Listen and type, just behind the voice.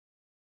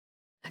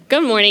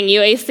Good morning,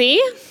 UAC.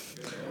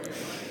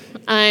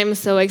 I'm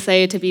so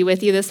excited to be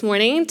with you this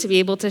morning, to be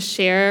able to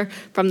share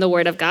from the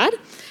Word of God.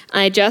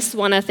 I just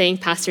want to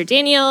thank Pastor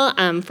Daniel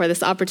for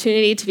this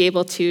opportunity to be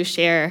able to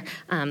share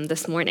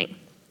this morning.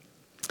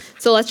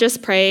 So let's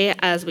just pray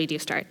as we do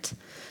start.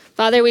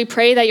 Father, we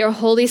pray that your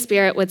Holy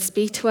Spirit would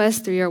speak to us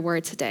through your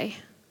Word today,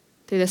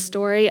 through the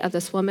story of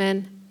this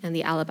woman and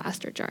the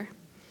alabaster jar.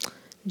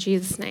 In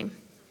Jesus' name.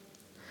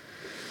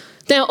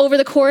 Now, over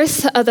the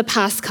course of the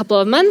past couple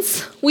of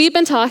months, we've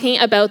been talking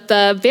about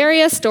the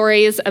various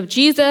stories of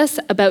Jesus,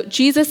 about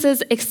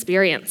Jesus'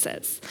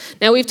 experiences.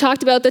 Now, we've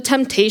talked about the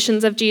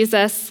temptations of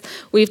Jesus.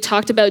 We've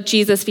talked about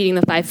Jesus feeding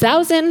the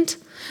 5,000,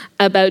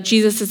 about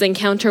Jesus'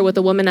 encounter with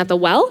the woman at the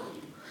well,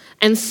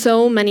 and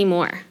so many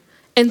more.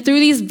 And through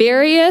these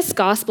various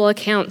gospel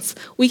accounts,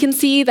 we can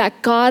see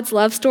that God's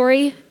love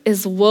story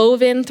is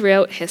woven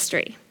throughout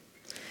history.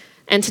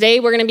 And today,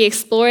 we're going to be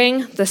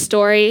exploring the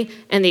story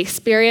and the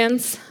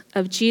experience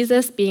of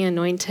Jesus being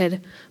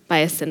anointed by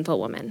a sinful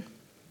woman.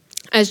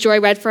 As Joy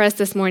read for us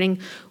this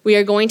morning, we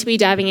are going to be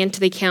diving into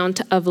the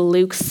account of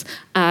Luke's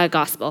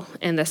gospel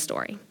in this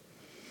story.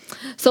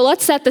 So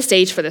let's set the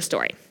stage for the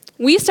story.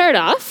 We start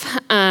off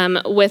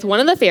with one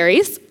of the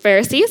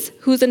Pharisees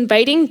who's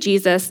inviting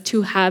Jesus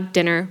to have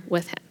dinner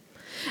with him.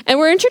 And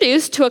we're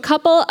introduced to a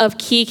couple of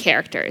key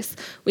characters.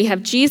 We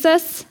have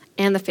Jesus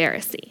and the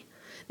Pharisee.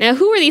 Now,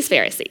 who are these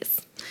Pharisees?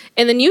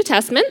 In the New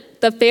Testament,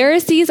 the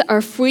Pharisees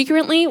are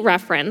frequently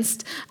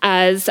referenced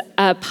as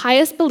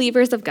pious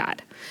believers of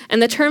God. And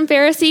the term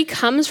Pharisee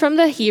comes from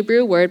the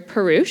Hebrew word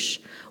perush,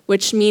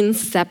 which means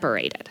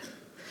separated.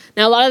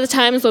 Now, a lot of the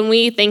times when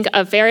we think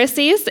of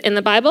Pharisees in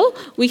the Bible,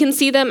 we can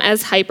see them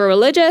as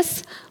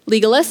hyper-religious,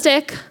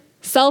 legalistic,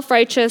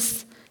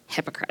 self-righteous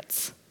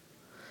hypocrites.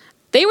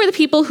 They were the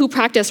people who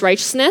practiced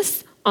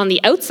righteousness on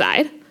the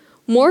outside,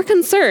 more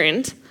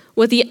concerned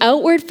with the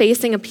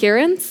outward-facing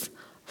appearance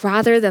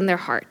rather than their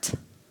heart.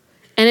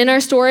 And in our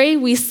story,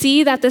 we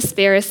see that this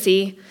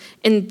Pharisee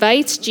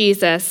invites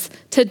Jesus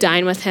to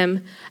dine with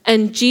him,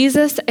 and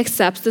Jesus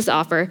accepts this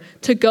offer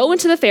to go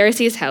into the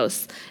Pharisee's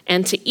house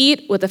and to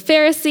eat with the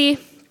Pharisee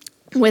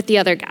with the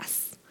other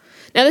guests.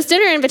 Now, this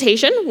dinner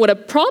invitation would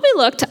have probably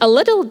looked a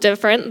little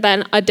different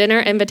than a dinner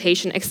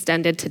invitation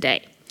extended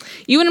today.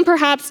 You wouldn't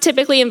perhaps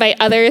typically invite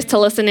others to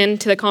listen in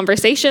to the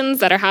conversations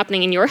that are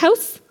happening in your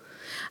house.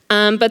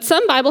 But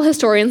some Bible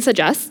historians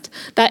suggest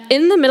that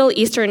in the Middle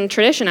Eastern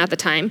tradition at the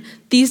time,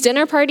 these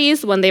dinner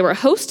parties, when they were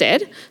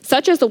hosted,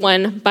 such as the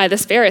one by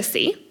this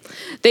Pharisee,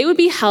 they would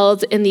be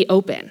held in the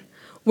open,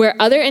 where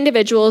other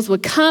individuals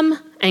would come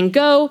and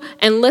go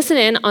and listen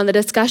in on the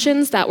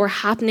discussions that were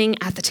happening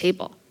at the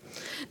table.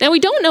 Now, we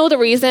don't know the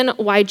reason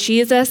why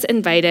Jesus was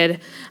invited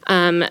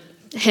to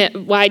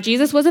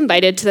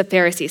the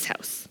Pharisee's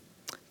house,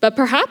 but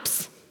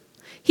perhaps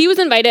he was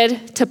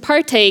invited to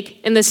partake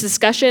in this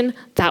discussion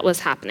that was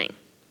happening.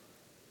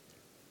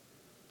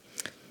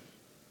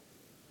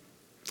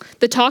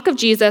 The talk of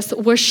Jesus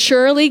was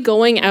surely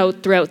going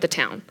out throughout the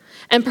town.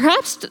 And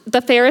perhaps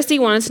the Pharisee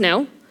wanted to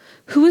know,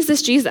 who is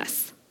this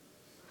Jesus?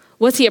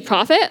 Was he a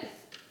prophet?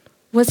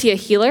 Was he a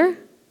healer?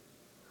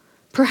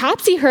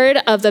 Perhaps he heard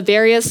of the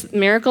various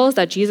miracles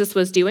that Jesus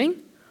was doing,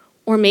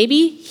 or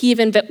maybe he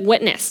even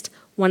witnessed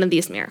one of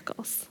these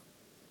miracles.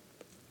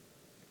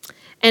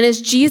 And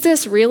is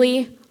Jesus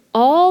really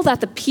all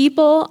that the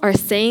people are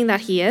saying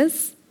that he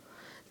is?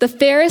 The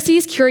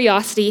Pharisee's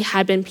curiosity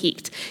had been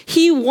piqued.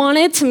 He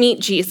wanted to meet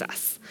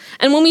Jesus.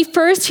 And when we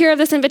first hear of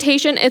this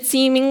invitation, it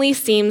seemingly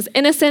seems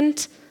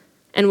innocent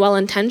and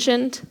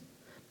well-intentioned.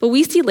 But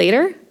we see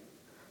later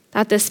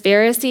that this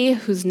Pharisee,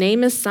 whose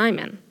name is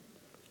Simon,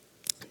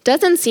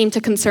 doesn't seem to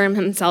concern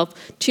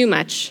himself too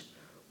much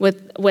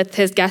with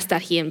his guest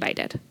that he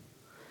invited.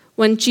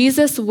 When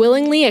Jesus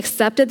willingly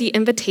accepted the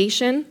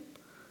invitation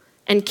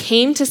and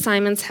came to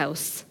Simon's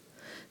house,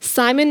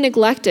 Simon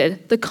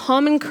neglected the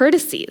common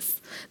courtesies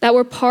that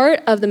were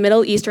part of the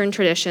Middle Eastern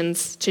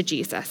traditions to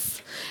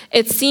Jesus.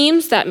 It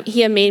seems that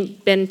he had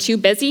been too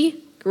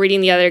busy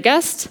greeting the other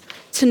guests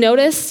to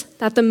notice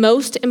that the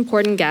most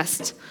important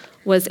guest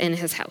was in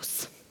his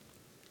house.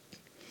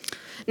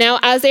 Now,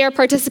 as they are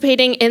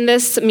participating in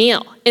this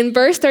meal, in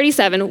verse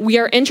 37, we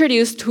are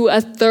introduced to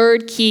a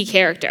third key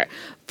character.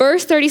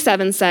 Verse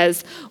 37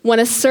 says, when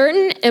a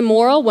certain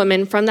immoral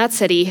woman from that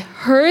city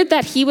heard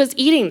that he was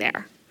eating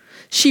there,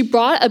 she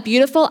brought a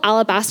beautiful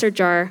alabaster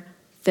jar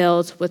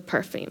filled with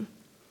perfume.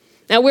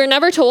 Now, we're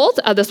never told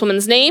of this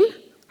woman's name,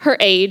 her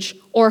age,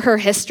 or her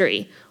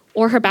history,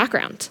 or her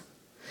background.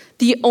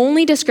 The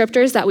only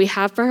descriptors that we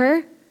have for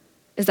her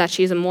is that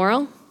she's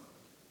immoral,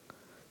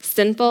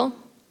 sinful,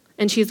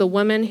 and she's a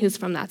woman who's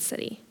from that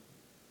city.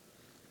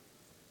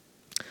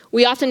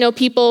 We often know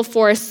people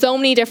for so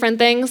many different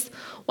things,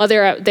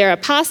 whether they're a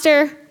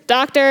pastor,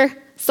 doctor,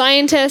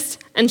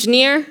 scientist,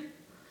 engineer,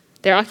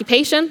 their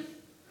occupation,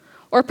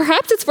 or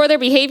perhaps it's for their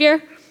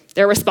behavior.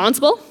 They're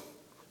responsible,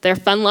 they're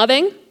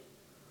fun-loving,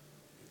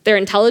 they're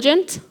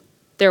intelligent,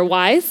 they're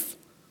wise,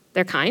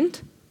 they're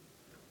kind.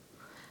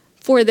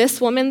 For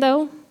this woman,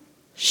 though,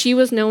 she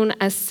was known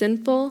as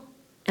sinful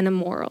and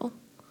immoral.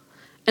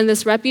 and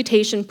this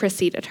reputation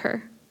preceded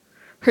her.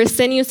 Her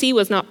sin, you see,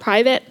 was not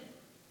private,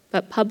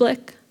 but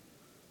public,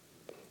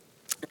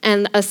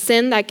 and a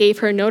sin that gave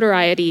her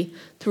notoriety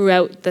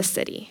throughout the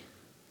city.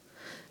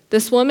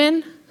 This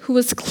woman, who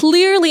was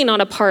clearly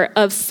not a part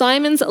of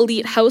Simon's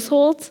elite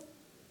household,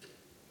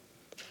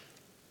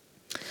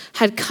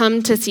 had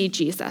come to see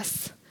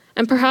Jesus.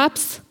 And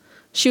perhaps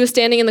she was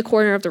standing in the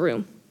corner of the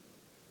room,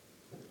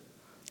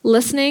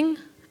 listening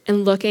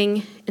and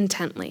looking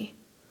intently.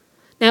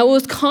 Now, it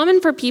was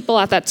common for people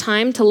at that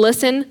time to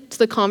listen to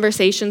the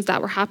conversations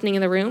that were happening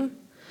in the room,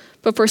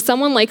 but for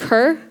someone like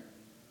her,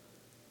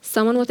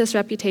 someone with this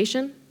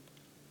reputation,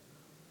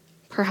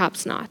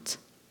 perhaps not.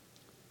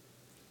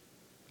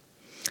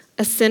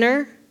 A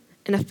sinner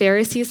in a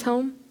Pharisee's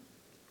home?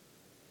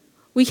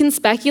 We can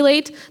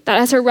speculate that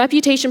as her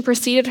reputation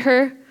preceded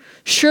her,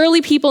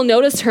 surely people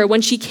noticed her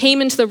when she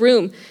came into the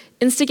room,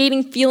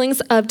 instigating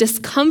feelings of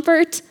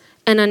discomfort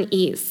and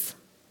unease.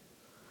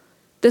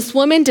 This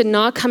woman did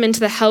not come into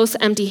the house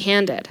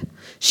empty-handed.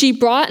 She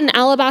brought an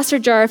alabaster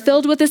jar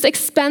filled with this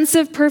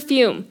expensive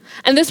perfume,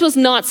 and this was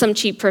not some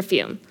cheap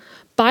perfume.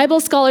 Bible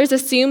scholars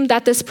assume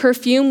that this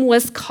perfume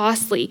was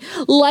costly,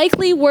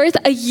 likely worth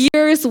a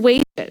year's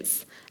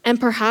wages, and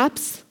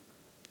perhaps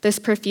this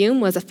perfume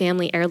was a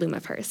family heirloom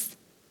of hers.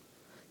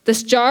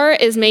 This jar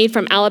is made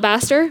from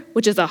alabaster,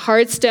 which is a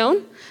hard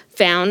stone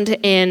found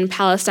in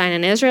Palestine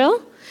and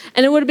Israel,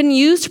 and it would have been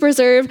used to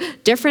preserve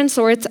different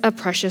sorts of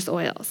precious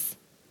oils.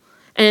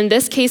 And in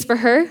this case for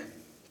her,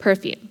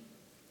 perfume.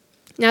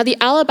 Now, the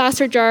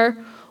alabaster jar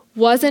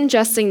wasn't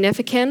just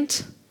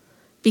significant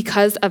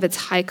because of its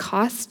high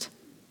cost.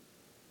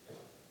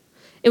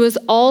 It was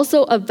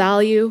also of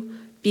value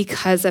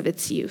because of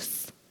its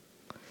use.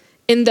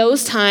 In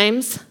those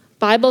times,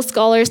 Bible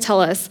scholars tell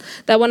us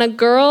that when a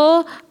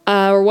girl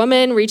or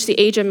woman reached the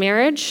age of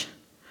marriage,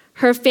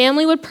 her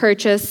family would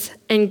purchase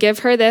and give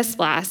her this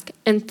flask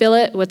and fill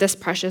it with this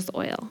precious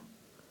oil.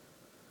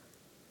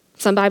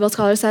 Some Bible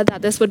scholars said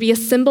that this would be a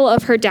symbol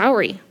of her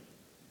dowry.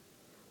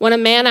 When a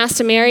man asked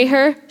to marry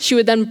her, she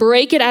would then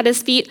break it at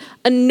his feet,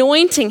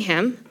 anointing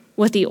him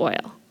with the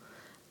oil.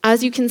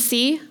 As you can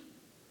see,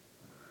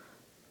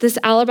 this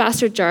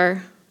alabaster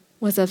jar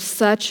was of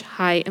such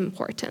high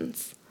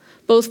importance,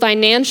 both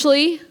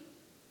financially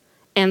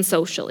and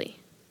socially.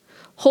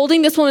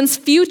 Holding this woman's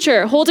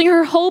future, holding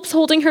her hopes,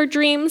 holding her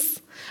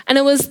dreams. And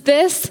it was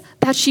this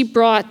that she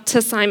brought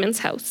to Simon's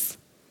house.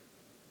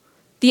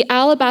 The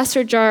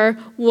alabaster jar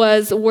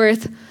was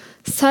worth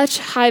such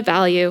high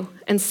value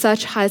and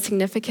such high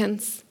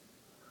significance.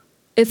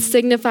 It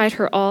signified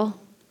her all.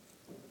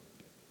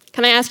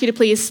 Can I ask you to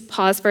please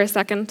pause for a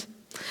second?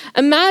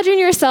 Imagine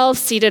yourself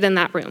seated in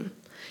that room.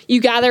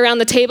 You gather around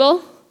the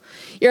table,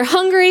 you're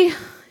hungry,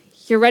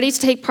 you're ready to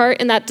take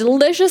part in that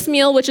delicious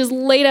meal which is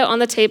laid out on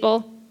the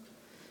table,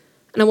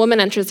 and a woman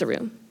enters the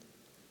room,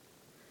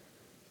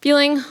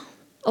 feeling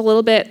a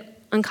little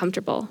bit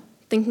uncomfortable,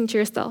 thinking to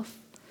yourself,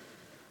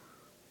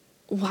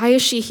 why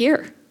is she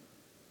here?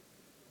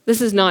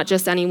 This is not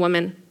just any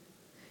woman.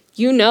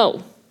 You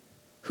know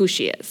who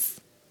she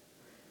is.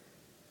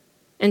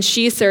 And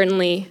she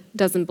certainly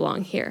doesn't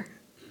belong here.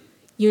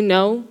 You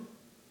know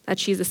that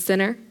she's a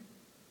sinner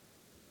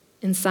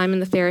in Simon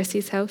the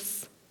Pharisee's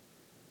house.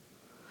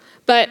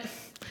 But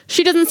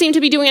she doesn't seem to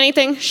be doing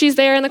anything. She's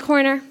there in the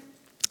corner,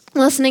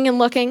 listening and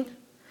looking.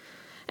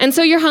 And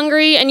so you're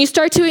hungry and you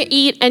start to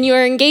eat and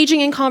you're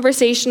engaging in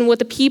conversation with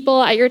the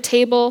people at your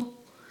table.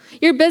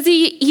 You're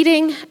busy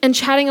eating and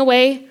chatting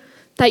away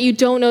that you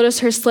don't notice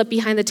her slip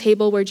behind the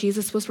table where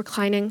Jesus was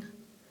reclining.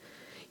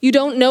 You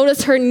don't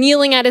notice her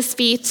kneeling at his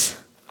feet.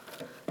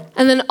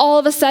 And then all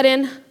of a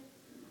sudden,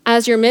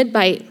 as you're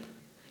mid-bite,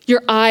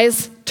 your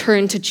eyes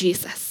turn to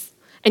Jesus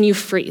and you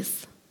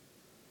freeze.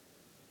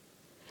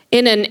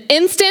 In an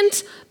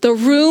instant, the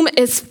room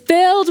is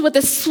filled with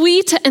a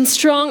sweet and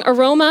strong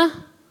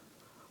aroma.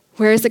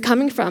 Where is it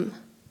coming from?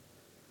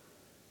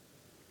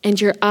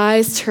 And your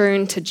eyes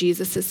turn to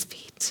Jesus'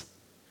 feet.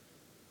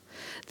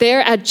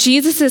 There at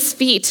Jesus'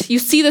 feet, you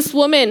see this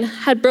woman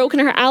had broken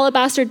her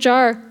alabaster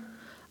jar,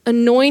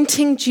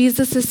 anointing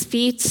Jesus'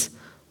 feet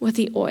with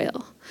the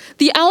oil.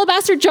 The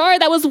alabaster jar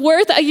that was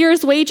worth a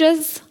year's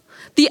wages.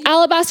 The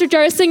alabaster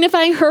jar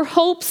signifying her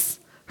hopes,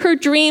 her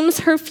dreams,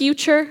 her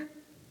future.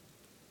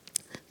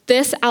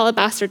 This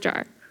alabaster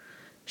jar,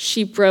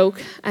 she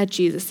broke at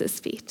Jesus'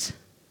 feet.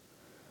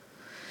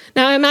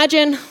 Now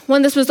imagine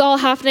when this was all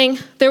happening,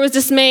 there was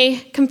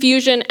dismay,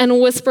 confusion,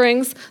 and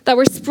whisperings that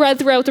were spread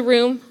throughout the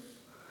room.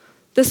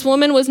 This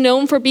woman was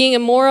known for being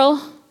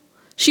immoral.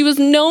 She was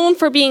known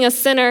for being a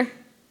sinner.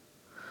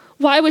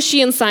 Why was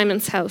she in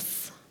Simon's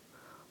house?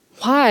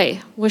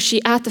 Why was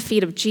she at the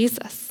feet of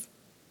Jesus?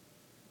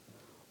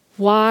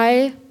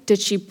 Why did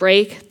she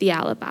break the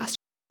alabaster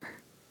jar?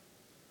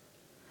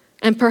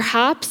 And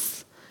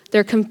perhaps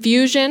their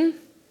confusion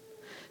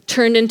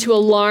turned into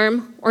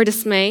alarm or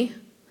dismay.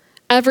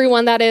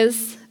 Everyone, that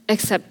is,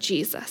 except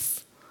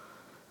Jesus.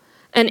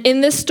 And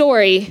in this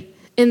story,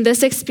 in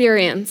this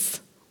experience,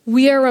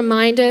 we are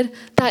reminded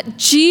that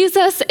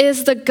Jesus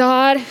is the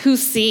God who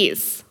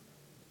sees.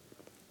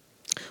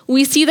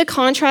 We see the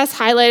contrast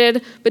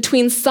highlighted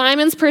between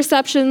Simon's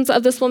perceptions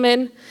of this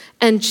woman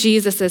and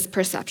Jesus'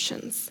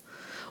 perceptions.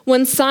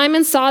 When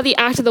Simon saw the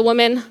act of the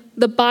woman,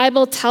 the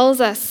Bible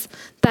tells us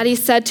that he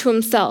said to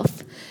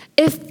himself,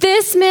 "If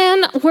this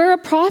man were a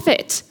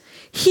prophet,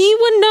 he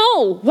would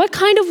know what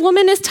kind of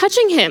woman is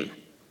touching him.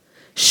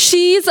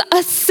 She's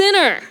a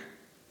sinner."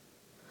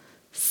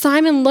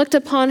 Simon looked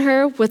upon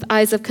her with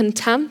eyes of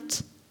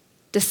contempt,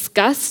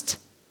 disgust,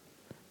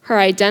 her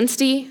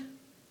identity,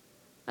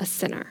 a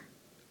sinner.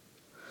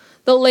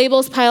 The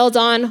labels piled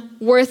on: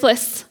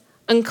 worthless,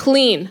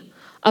 unclean,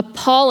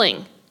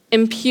 appalling,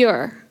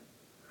 impure,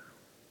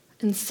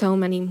 and so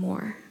many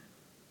more.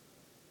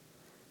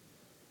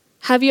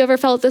 Have you ever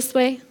felt this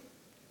way?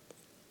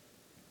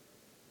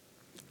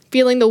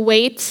 Feeling the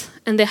weight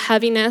and the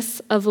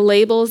heaviness of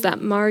labels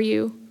that mar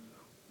you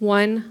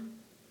one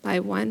by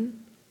one?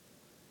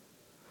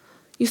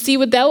 You see,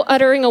 without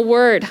uttering a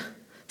word,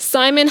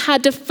 Simon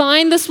had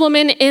defined this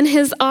woman in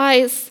his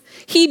eyes.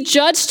 He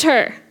judged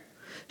her.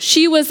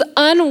 She was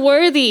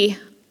unworthy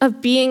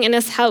of being in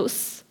his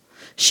house.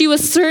 She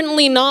was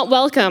certainly not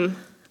welcome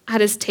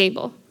at his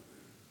table,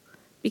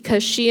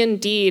 because she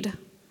indeed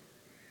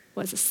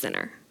was a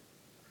sinner.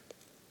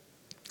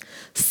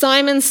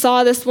 Simon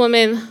saw this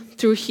woman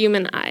through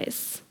human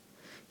eyes.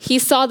 He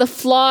saw the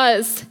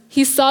flaws,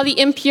 he saw the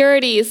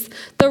impurities,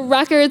 the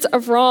records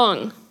of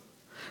wrong.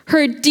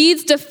 Her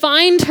deeds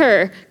defined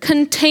her,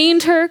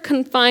 contained her,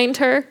 confined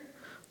her,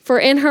 for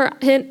in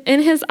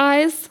his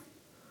eyes,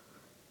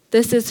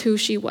 this is who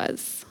she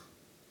was.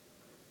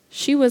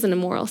 She was an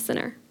immoral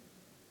sinner.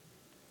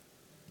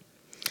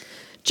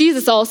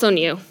 Jesus also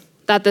knew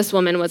that this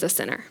woman was a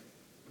sinner.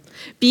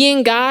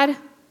 Being God,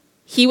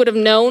 he would have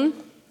known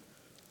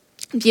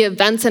the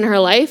events in her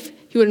life.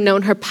 He would have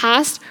known her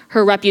past,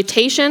 her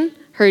reputation,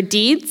 her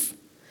deeds.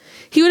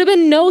 He would have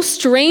been no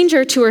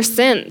stranger to her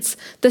sins,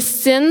 the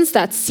sins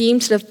that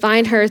seemed to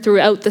define her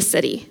throughout the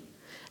city.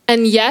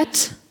 And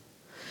yet,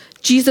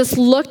 Jesus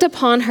looked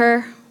upon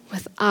her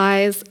with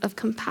eyes of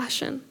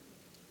compassion.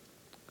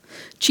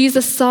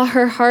 Jesus saw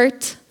her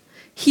heart.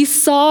 He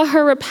saw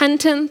her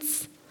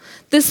repentance.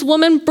 This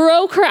woman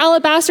broke her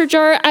alabaster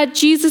jar at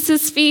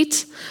Jesus'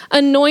 feet,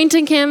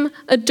 anointing him,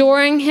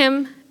 adoring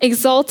him,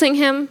 exalting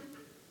him,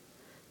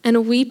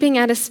 and weeping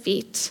at his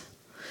feet.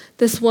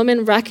 This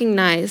woman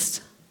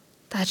recognized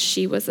that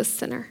she was a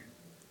sinner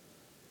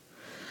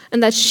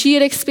and that she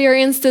had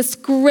experienced this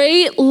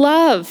great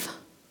love.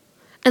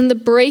 And the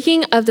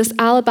breaking of this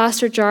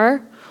alabaster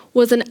jar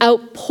was an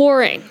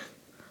outpouring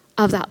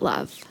of that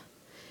love.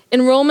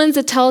 In Romans,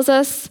 it tells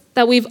us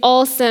that we've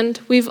all sinned,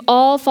 we've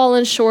all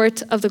fallen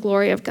short of the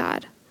glory of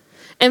God.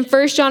 And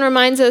 1 John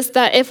reminds us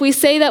that if we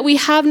say that we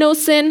have no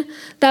sin,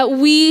 that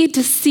we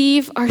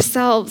deceive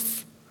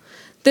ourselves.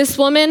 This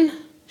woman,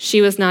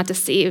 she was not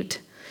deceived.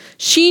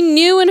 She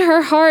knew in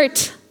her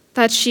heart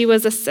that she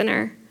was a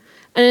sinner.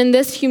 And in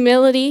this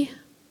humility,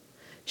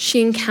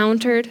 she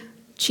encountered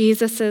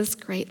Jesus'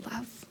 great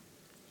love.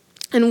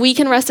 And we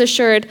can rest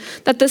assured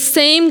that the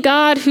same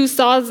God who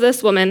saw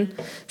this woman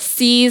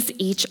sees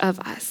each of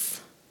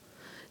us.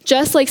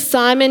 Just like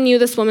Simon knew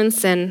this woman's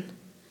sin,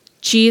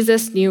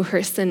 Jesus knew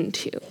her sin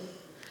too.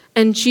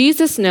 And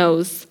Jesus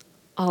knows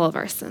all of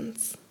our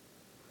sins.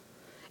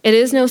 It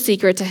is no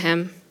secret to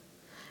him.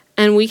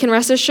 And we can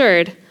rest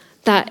assured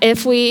that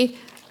if we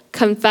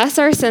confess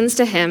our sins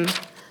to him,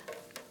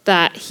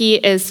 that he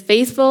is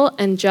faithful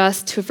and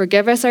just to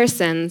forgive us our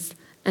sins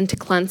and to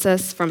cleanse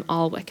us from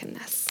all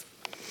wickedness.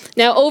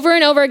 Now, over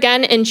and over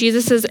again in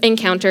Jesus'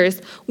 encounters,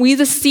 we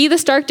see the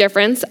stark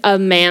difference of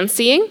man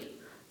seeing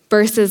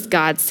versus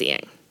God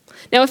seeing.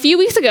 Now, a few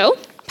weeks ago,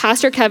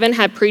 Pastor Kevin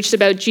had preached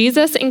about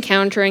Jesus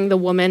encountering the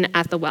woman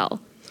at the well.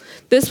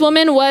 This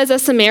woman was a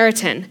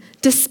Samaritan,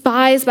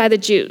 despised by the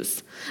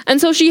Jews.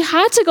 And so she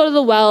had to go to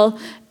the well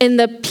in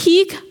the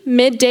peak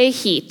midday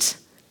heat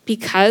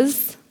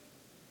because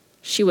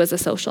she was a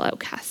social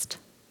outcast.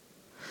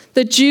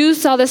 The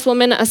Jews saw this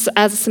woman as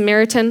a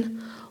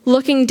Samaritan,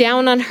 looking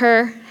down on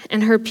her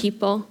and her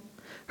people.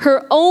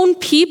 Her own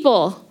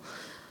people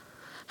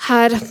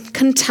had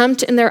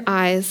contempt in their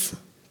eyes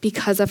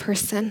because of her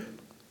sin.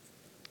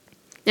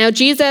 Now,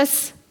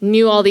 Jesus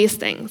knew all these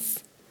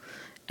things,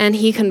 and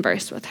he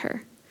conversed with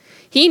her.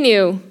 He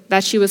knew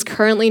that she was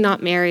currently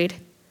not married.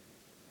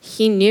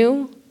 He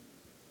knew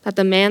that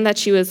the man that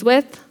she was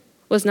with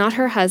was not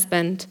her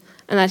husband,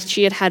 and that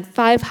she had had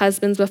 5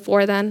 husbands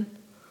before then,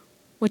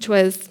 which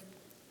was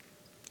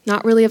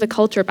not really of a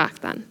culture back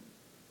then.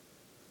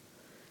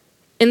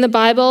 In the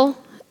Bible,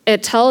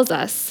 it tells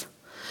us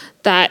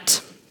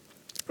that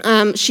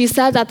she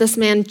said that this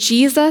man,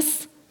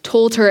 Jesus,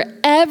 told her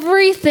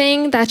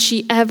everything that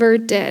she ever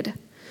did.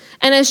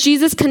 And as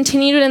Jesus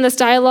continued in this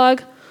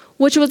dialogue,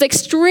 which was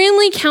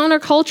extremely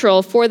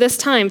countercultural for this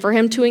time, for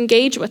him to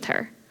engage with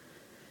her,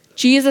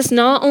 Jesus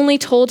not only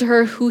told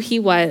her who he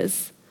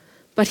was,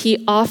 but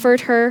he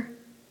offered her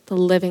the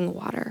living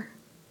water.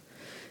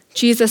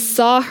 Jesus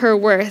saw her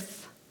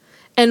worth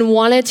and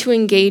wanted to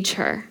engage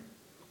her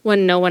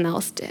when no one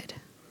else did.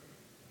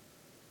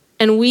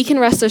 And we can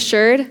rest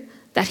assured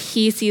that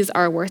he sees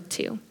our worth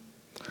too.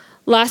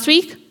 Last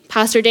week,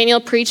 Pastor Daniel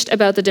preached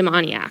about the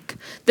demoniac.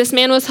 This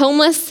man was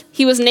homeless,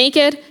 he was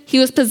naked, he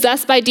was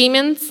possessed by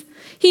demons.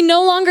 He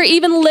no longer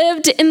even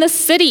lived in the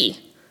city,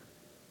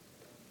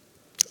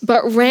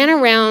 but ran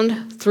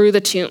around through the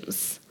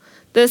tombs.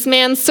 This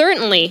man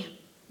certainly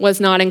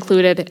was not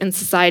included in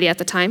society at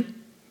the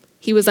time.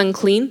 He was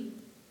unclean.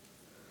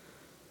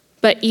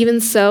 But even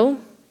so,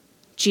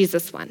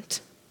 Jesus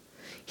went.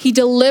 He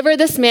delivered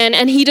this man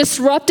and he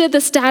disrupted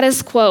the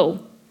status quo.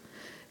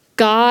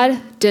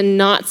 God did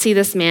not see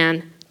this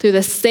man through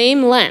the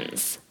same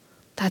lens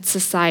that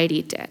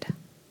society did.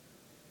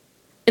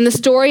 In the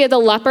story of the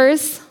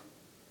lepers,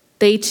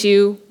 they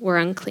too were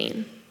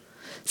unclean.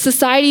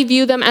 Society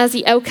viewed them as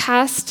the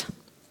outcast,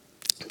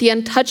 the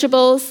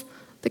untouchables,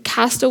 the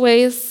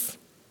castaways.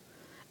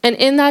 And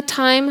in that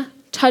time,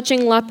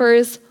 touching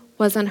lepers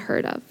was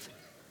unheard of.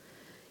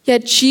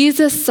 Yet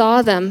Jesus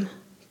saw them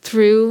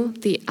through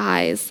the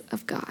eyes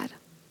of God.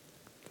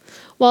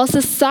 While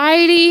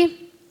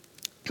society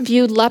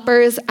viewed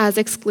lepers as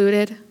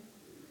excluded,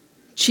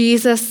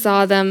 Jesus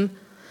saw them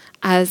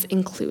as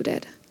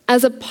included,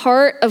 as a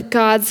part of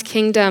God's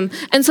kingdom.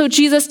 And so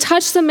Jesus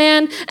touched the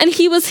man and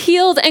he was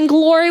healed and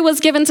glory was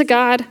given to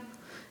God.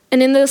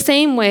 And in the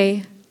same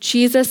way,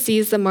 Jesus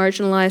sees the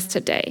marginalized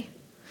today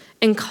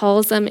and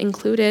calls them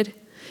included.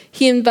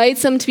 He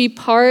invites them to be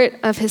part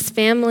of his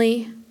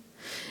family.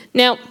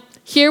 Now,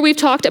 here we've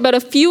talked about a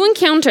few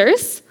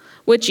encounters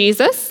with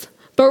Jesus,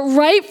 but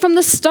right from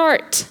the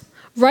start,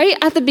 right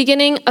at the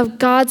beginning of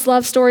God's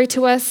love story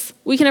to us,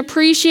 we can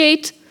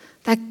appreciate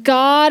that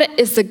God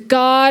is the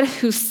God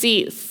who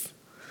sees,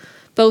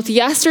 both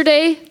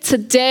yesterday,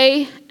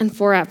 today, and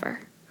forever.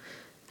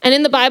 And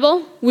in the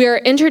Bible, we are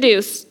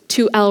introduced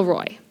to El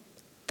Roi,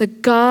 the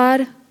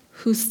God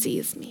who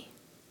sees me.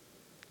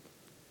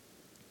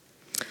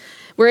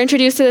 We're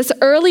introduced to this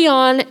early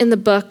on in the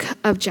book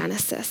of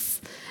Genesis.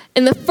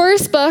 In the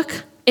first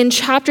book, in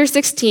chapter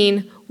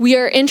 16, we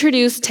are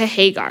introduced to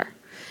Hagar.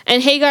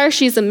 And Hagar,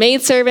 she's the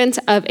maidservant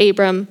of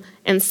Abram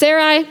and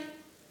Sarai.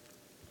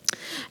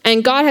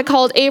 And God had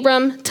called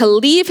Abram to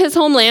leave his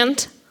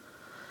homeland.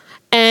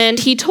 And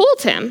he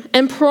told him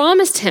and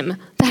promised him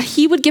that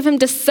he would give him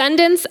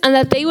descendants and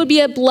that they would be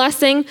a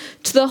blessing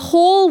to the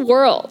whole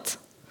world.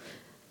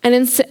 And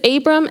in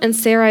Abram and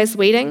Sarai's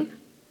waiting,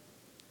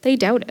 they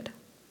doubted.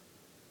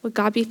 Would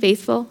God be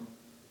faithful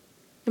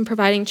in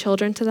providing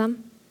children to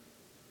them?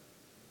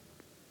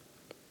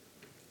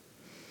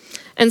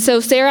 And so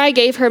Sarai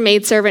gave her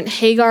maidservant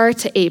Hagar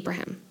to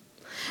Abraham.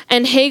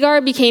 And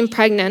Hagar became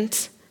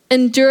pregnant.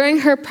 And during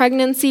her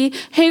pregnancy,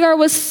 Hagar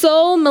was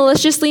so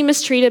maliciously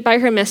mistreated by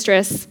her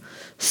mistress,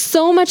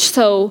 so much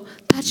so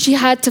that she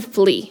had to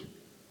flee.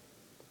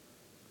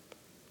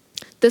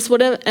 This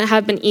wouldn't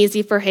have been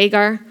easy for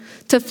Hagar,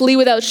 to flee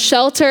without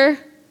shelter,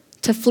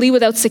 to flee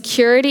without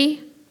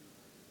security.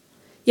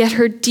 Yet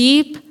her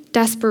deep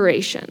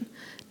desperation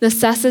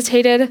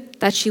necessitated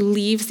that she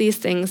leaves these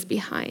things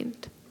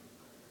behind.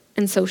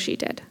 And so she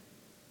did.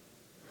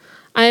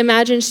 I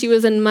imagine she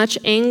was in much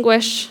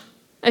anguish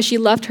as she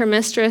left her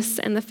mistress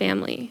and the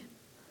family,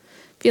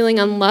 feeling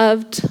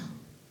unloved,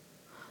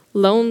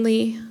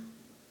 lonely,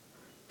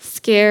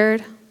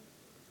 scared,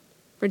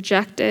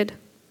 rejected,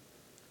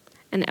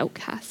 and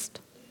outcast.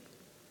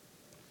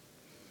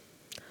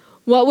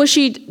 What was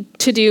she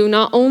to do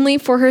not only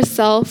for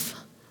herself,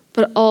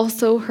 but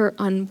also her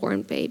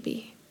unborn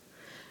baby?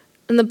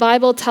 And the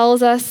Bible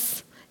tells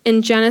us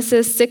in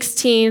Genesis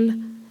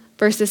 16,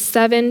 verses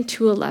 7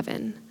 to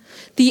 11,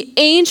 the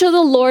angel of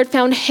the Lord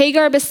found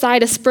Hagar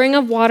beside a spring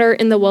of water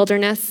in the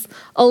wilderness,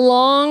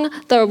 along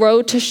the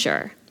road to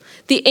Shur.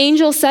 The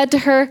angel said to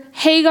her,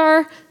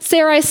 Hagar,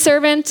 Sarai's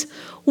servant,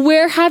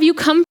 where have you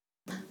come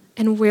from,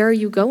 and where are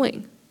you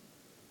going?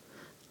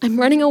 I'm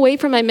running away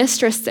from my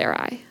mistress,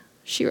 Sarai,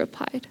 she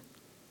replied.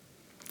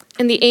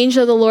 And the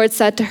angel of the Lord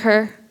said to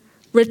her,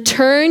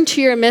 return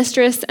to your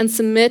mistress and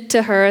submit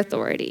to her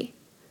authority.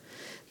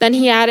 Then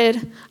he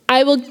added,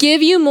 I will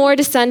give you more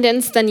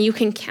descendants than you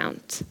can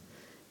count.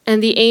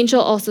 And the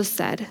angel also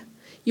said,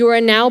 you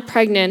are now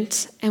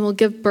pregnant and will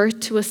give birth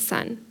to a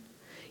son.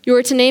 You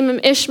are to name him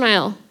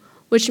Ishmael,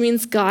 which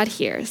means God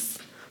hears.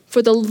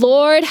 For the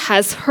Lord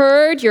has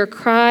heard your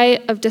cry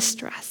of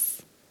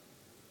distress.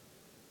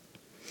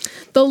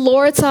 The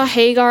Lord saw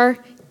Hagar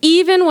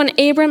even when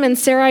Abram and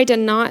Sarai did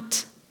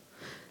not.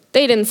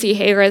 They didn't see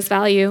Hagar as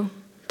value.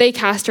 They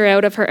cast her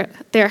out of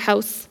their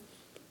house.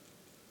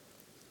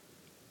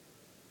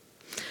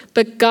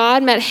 But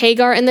God met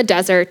Hagar in the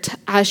desert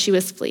as she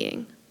was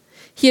fleeing.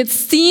 He had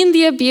seen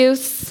the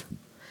abuse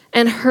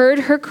and heard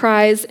her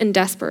cries in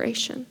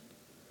desperation.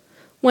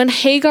 When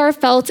Hagar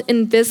felt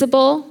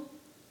invisible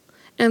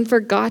and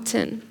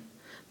forgotten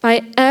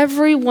by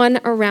everyone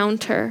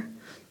around her,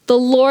 the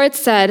Lord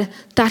said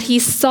that he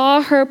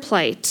saw her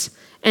plight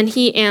and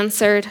he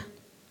answered.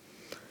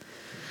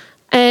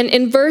 And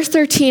in verse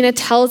 13, it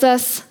tells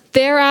us,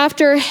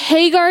 thereafter,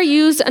 Hagar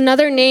used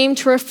another name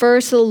to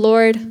refer to the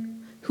Lord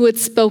who had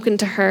spoken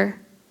to her.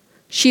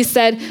 She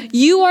said,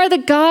 you are the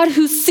God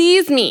who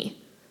sees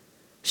me.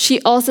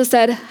 she also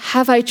said,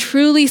 "Have I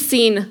truly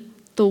seen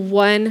the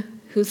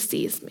one who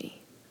sees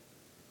me?"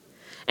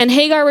 And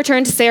Hagar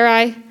returned to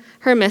Sarai,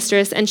 her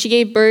mistress, and she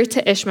gave birth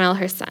to Ishmael,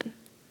 her son.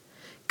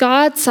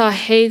 God saw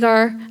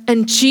Hagar,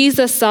 and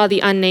Jesus saw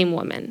the unnamed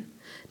woman.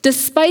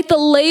 Despite the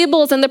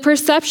labels and the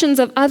perceptions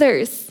of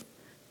others,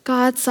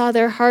 God saw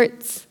their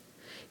hearts.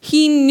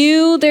 He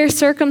knew their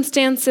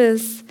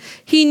circumstances.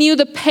 He knew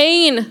the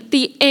pain,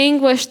 the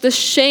anguish, the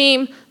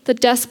shame, the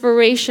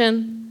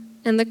desperation,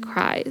 and the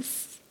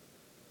cries.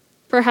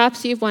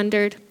 Perhaps you've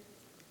wondered,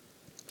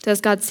 does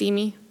God see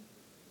me?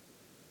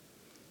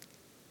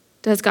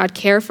 Does God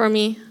care for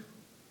me?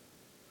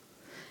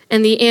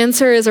 And the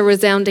answer is a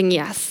resounding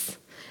yes.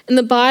 In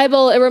the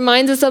Bible, it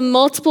reminds us of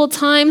multiple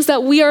times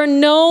that we are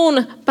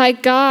known by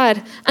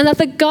God and that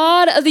the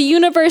God of the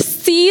universe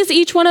sees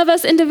each one of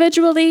us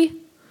individually,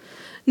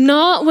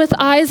 not with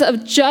eyes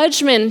of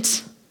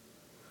judgment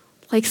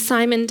like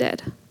Simon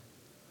did,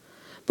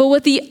 but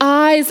with the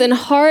eyes and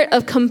heart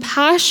of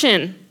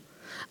compassion,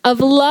 of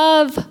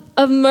love,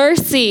 of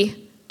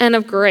mercy, and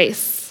of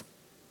grace.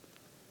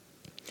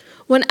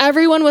 When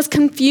everyone was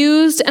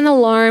confused and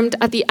alarmed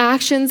at the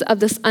actions of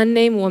this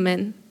unnamed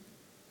woman,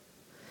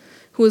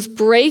 who was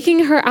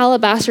breaking her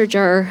alabaster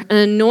jar and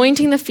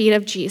anointing the feet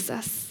of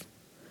Jesus,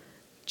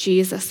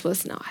 Jesus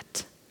was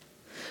not.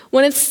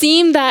 When it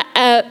seemed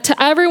that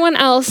to everyone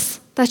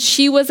else that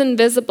she was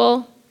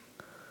invisible,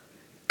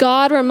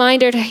 God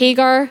reminded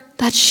Hagar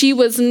that she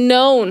was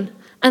known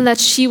and that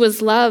she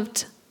was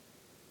loved.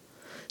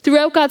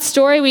 Throughout God's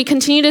story, we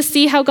continue to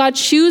see how God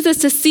chooses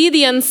to see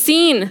the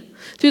unseen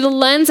through the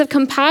lens of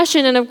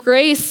compassion and of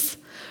grace,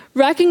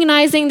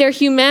 recognizing their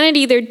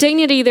humanity, their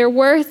dignity, their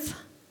worth,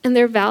 and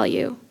their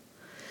value.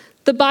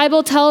 The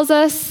Bible tells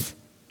us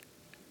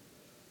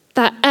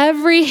that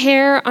every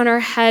hair on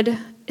our head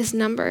is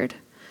numbered.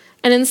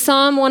 And in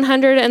Psalm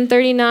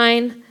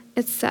 139,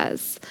 it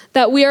says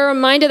that we are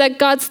reminded that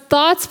God's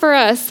thoughts for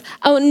us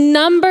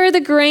outnumber the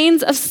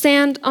grains of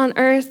sand on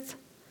earth.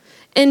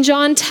 In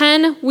John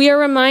 10, we are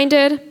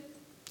reminded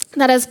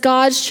that as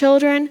God's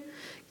children,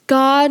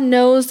 God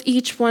knows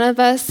each one of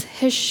us,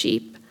 his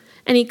sheep,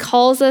 and he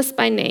calls us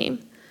by name.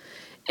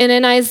 And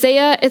in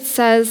Isaiah, it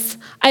says,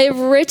 "I have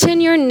written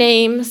your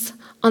names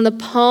on the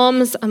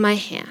palms of my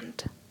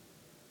hand."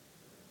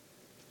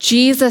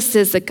 Jesus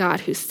is the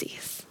God who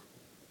sees.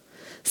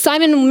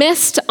 Simon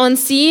missed on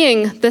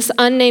seeing this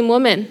unnamed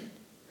woman.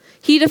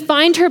 He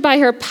defined her by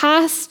her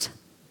past,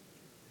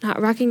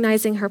 not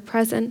recognizing her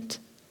present,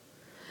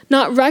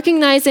 not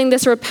recognizing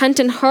this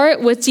repentant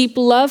heart with deep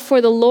love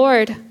for the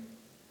Lord.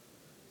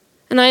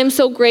 And I am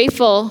so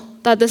grateful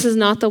that this is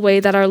not the way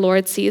that our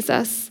Lord sees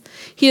us.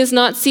 He does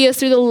not see us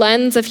through the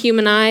lens of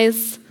human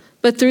eyes,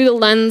 but through the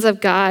lens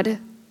of God.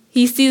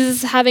 He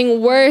sees us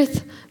having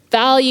worth,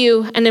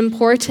 value, and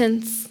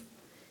importance.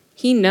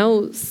 He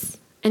knows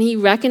and he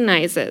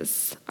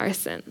recognizes our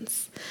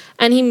sins.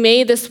 And he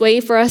made this way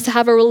for us to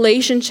have a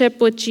relationship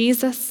with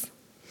Jesus.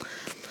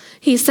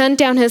 He sent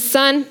down his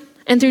son,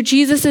 and through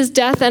Jesus'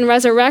 death and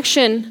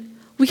resurrection,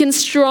 we can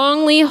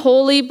strongly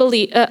hold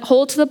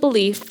to the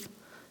belief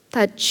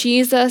that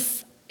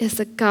Jesus is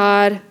the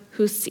God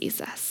who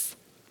sees us.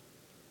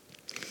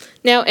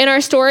 Now, in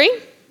our story,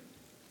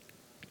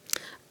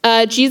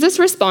 Jesus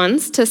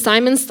responds to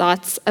Simon's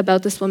thoughts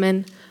about this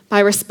woman by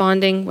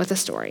responding with a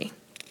story.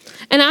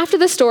 And after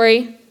the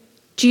story,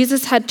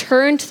 Jesus had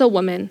turned to the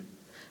woman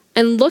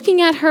and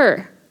looking at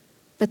her,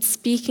 but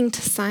speaking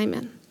to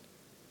Simon,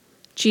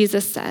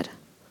 Jesus said,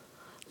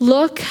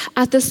 "Look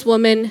at this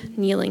woman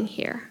kneeling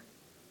here."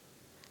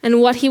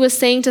 And what he was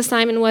saying to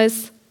Simon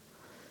was,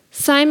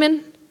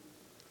 "Simon,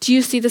 do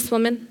you see this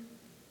woman?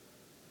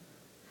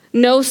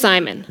 No,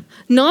 Simon,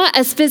 not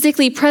as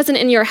physically present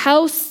in your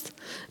house,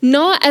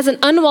 not as an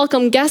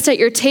unwelcome guest at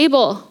your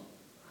table,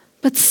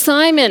 but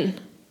Simon,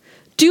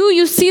 do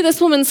you see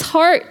this woman's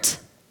heart?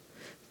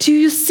 Do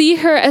you see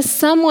her as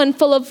someone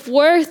full of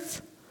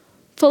worth,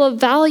 full of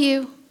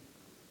value?"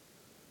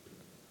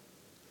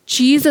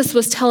 Jesus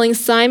was telling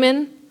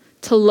Simon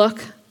to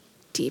look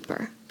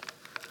deeper.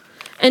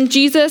 And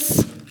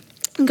Jesus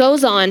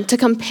goes on to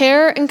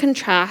compare and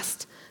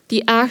contrast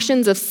the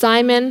actions of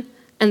Simon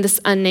and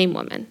this unnamed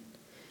woman.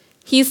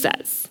 He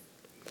says,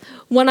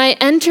 "When I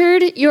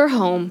entered your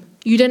home,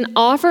 you didn't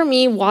offer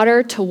me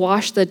water to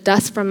wash the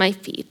dust from my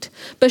feet,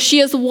 but she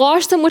has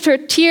washed them with her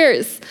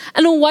tears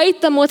and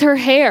wiped them with her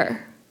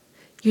hair.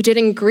 You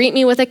didn't greet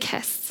me with a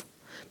kiss,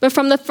 but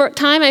from the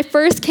time I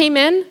first came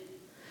in,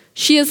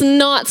 she has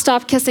not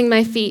stopped kissing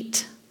my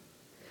feet.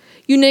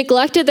 You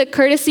neglected the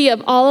courtesy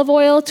of olive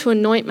oil to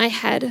anoint my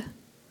head,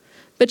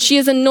 but she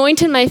has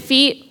anointed my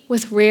feet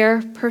with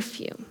rare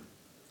perfume."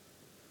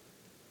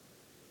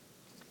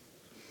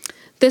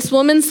 This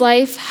woman's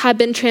life had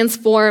been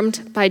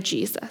transformed by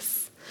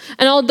Jesus.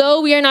 And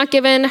although we are not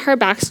given her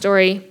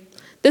backstory,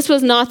 this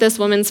was not this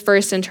woman's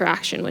first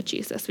interaction with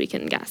Jesus, we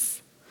can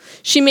guess.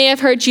 She may have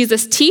heard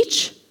Jesus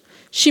teach.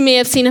 She may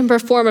have seen him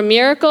perform a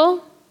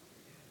miracle.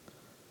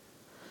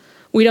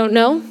 We don't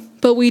know,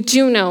 but we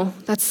do know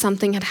that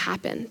something had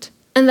happened.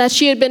 and that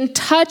she had been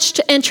touched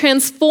and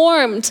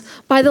transformed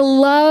by the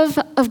love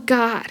of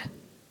God.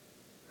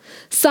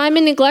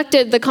 Simon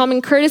neglected the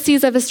common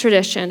courtesies of his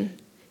tradition.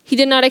 He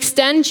did not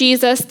extend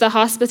Jesus the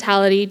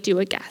hospitality due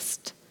a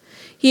guest.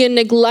 He had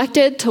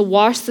neglected to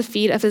wash the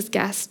feet of his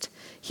guest.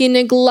 He had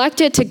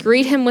neglected to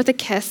greet him with a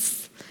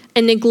kiss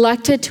and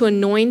neglected to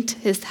anoint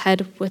his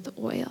head with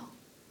oil.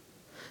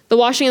 The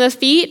washing of the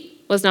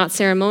feet was not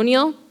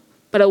ceremonial,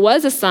 but it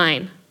was a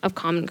sign of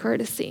common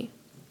courtesy.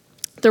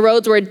 The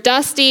roads were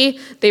dusty,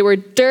 they were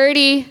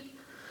dirty,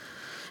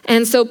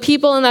 and so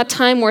people in that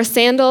time wore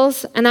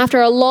sandals, and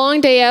after a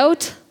long day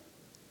out,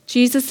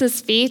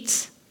 Jesus'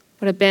 feet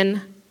would have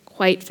been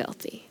quite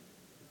filthy.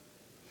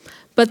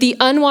 But the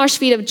unwashed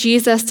feet of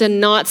Jesus did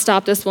not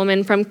stop this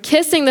woman from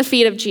kissing the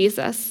feet of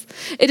Jesus.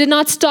 It did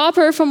not stop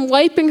her from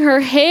wiping her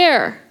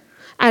hair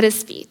at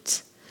his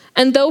feet.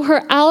 And though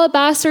her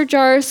alabaster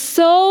jar,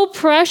 so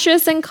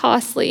precious and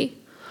costly,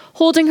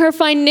 holding her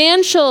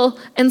financial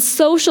and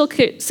social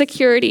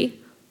security,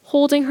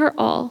 holding her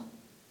all,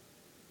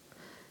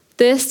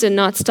 this did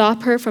not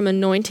stop her from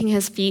anointing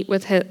his feet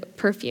with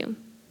perfume.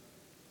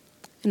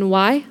 And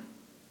why?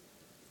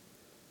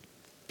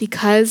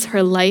 Because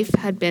her life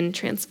had been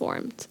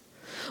transformed.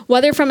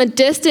 Whether from a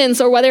distance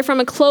or whether from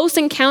a close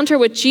encounter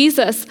with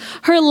Jesus,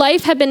 her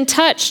life had been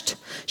touched.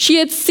 She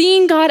had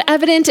seen God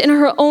evident in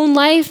her own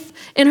life,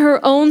 in her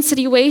own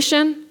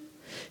situation.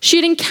 She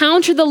had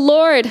encountered the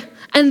Lord,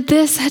 and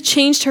this had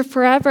changed her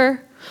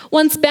forever.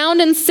 Once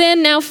bound in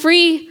sin, now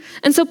free.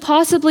 And so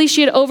possibly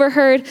she had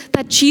overheard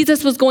that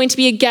Jesus was going to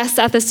be a guest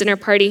at this dinner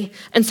party,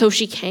 and so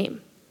she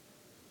came.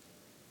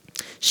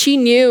 She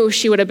knew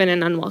she would have been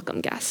an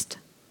unwelcome guest.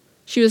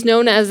 She was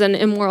known as an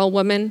immoral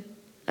woman,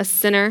 a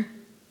sinner,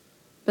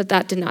 but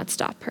that did not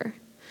stop her.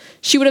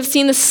 She would have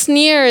seen the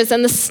sneers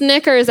and the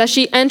snickers as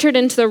she entered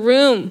into the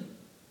room.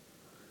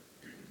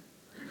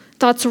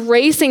 Thoughts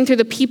racing through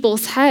the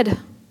people's head.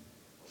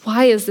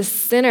 Why is this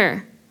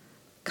sinner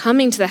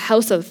coming to the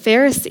house of the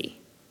Pharisee?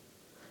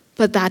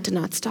 But that did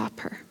not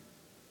stop her.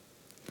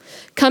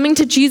 Coming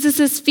to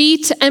Jesus'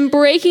 feet and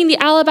breaking the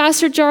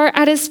alabaster jar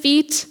at his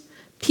feet,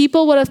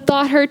 people would have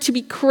thought her to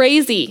be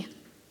crazy.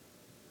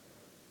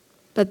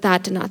 But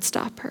that did not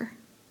stop her.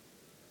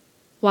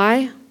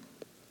 Why?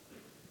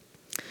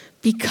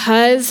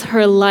 Because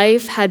her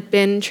life had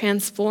been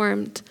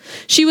transformed.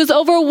 She was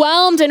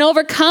overwhelmed and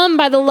overcome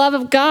by the love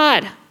of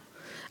God.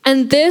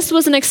 And this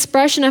was an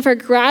expression of her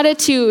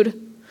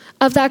gratitude,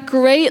 of that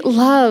great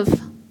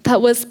love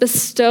that was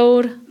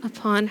bestowed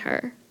upon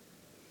her.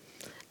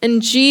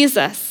 And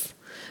Jesus,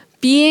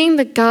 being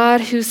the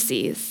God who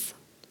sees,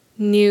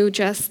 knew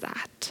just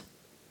that.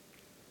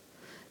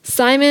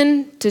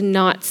 Simon did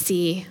not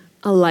see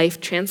a life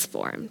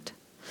transformed.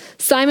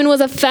 Simon was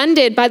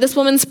offended by this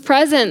woman's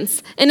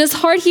presence. In his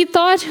heart, he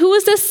thought, who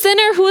is this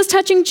sinner who is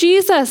touching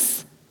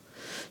Jesus?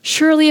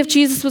 Surely if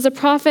Jesus was a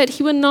prophet,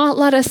 he would not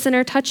let a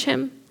sinner touch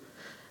him.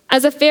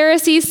 As a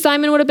Pharisee,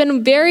 Simon would have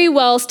been very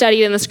well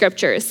studied in the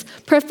scriptures,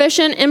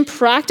 proficient in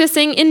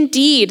practicing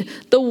indeed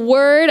the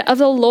word of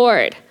the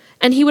Lord,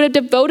 and he would have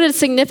devoted a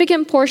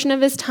significant portion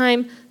of his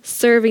time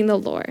serving the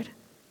Lord.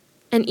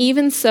 And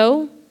even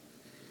so,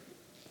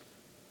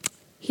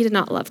 he did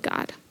not love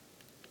God.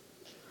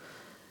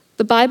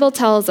 The Bible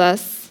tells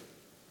us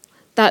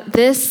that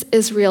this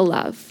is real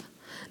love,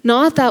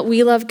 not that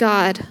we love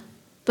God,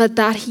 but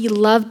that he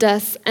loved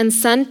us and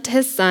sent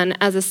his son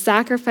as a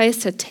sacrifice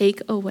to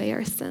take away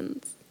our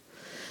sins.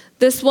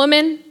 This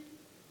woman,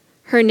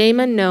 her name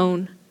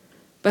unknown,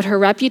 but her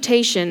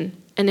reputation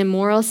an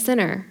immoral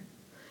sinner,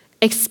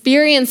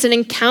 experienced and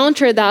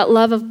encountered that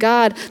love of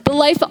God, the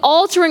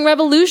life-altering,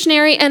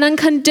 revolutionary, and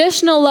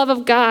unconditional love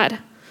of God,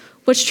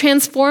 which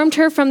transformed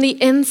her from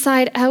the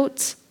inside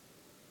out.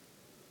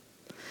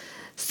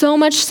 So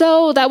much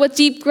so that with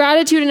deep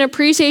gratitude and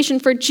appreciation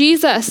for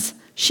Jesus,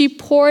 she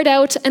poured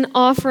out an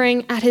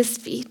offering at his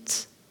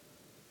feet.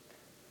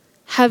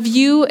 Have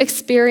you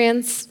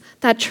experienced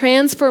that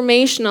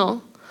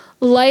transformational,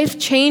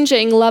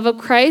 life-changing love of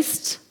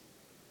Christ?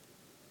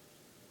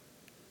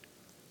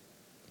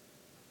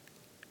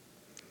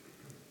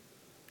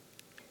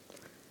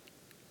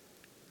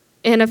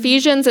 In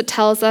Ephesians, it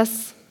tells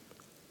us,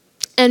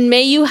 and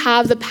may you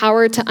have the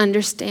power to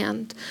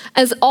understand,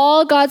 as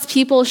all God's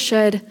people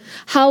should,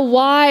 how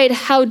wide,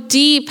 how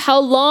deep, how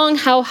long,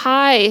 how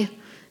high,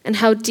 and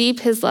how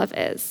deep his love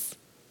is.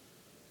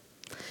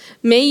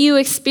 May you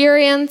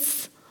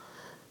experience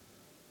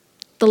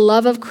the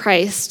love of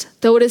Christ,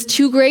 though it is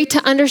too great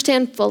to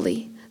understand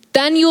fully.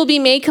 Then you will be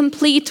made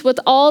complete with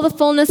all the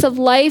fullness of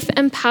life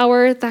and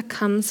power that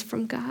comes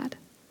from God.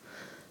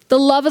 The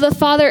love of the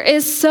Father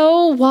is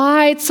so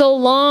wide, so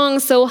long,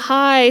 so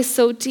high,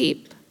 so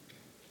deep.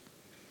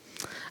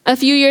 A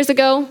few years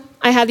ago,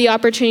 I had the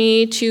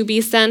opportunity to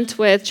be sent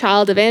with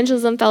Child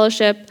Evangelism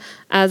Fellowship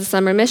as a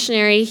summer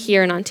missionary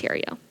here in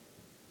Ontario.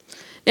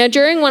 Now,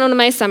 during one of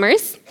my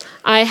summers,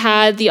 I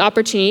had the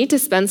opportunity to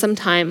spend some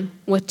time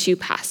with two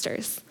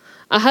pastors,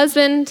 a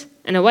husband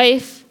and a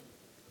wife,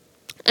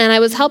 and I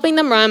was helping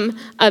them run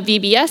a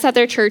VBS at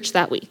their church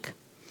that week.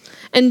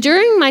 And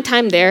during my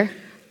time there,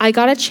 I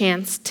got a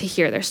chance to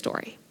hear their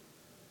story.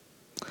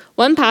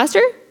 One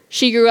pastor,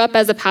 she grew up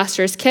as a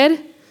pastor's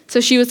kid, so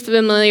she was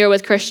familiar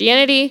with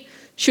Christianity,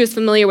 she was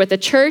familiar with the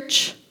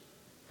church,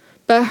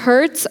 but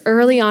hurts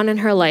early on in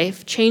her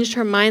life changed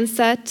her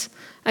mindset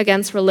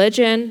against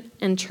religion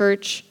and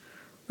church,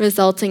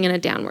 resulting in a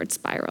downward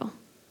spiral.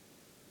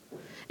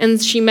 And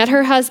she met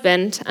her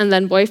husband and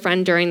then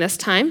boyfriend during this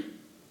time,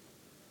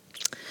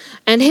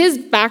 and his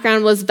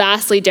background was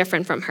vastly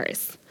different from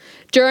hers.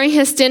 During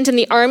his stint in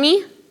the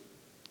army,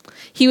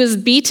 he was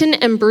beaten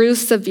and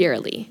bruised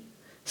severely,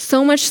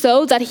 so much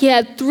so that he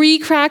had 3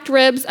 cracked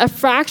ribs, a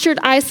fractured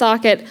eye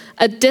socket,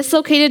 a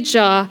dislocated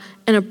jaw,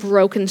 and a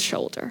broken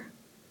shoulder.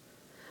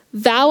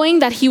 Vowing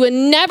that he would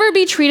never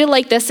be treated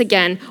like this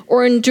again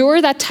or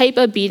endure that type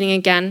of beating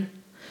again,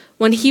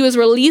 when he was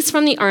released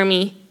from the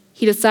army,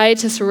 he decided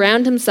to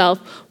surround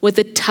himself with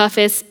the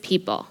toughest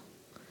people.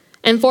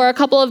 And for a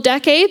couple of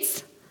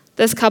decades,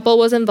 this couple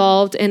was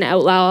involved in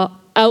outlaw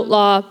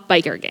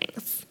biker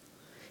gangs.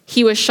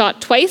 He was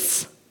shot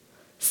twice,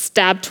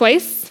 stabbed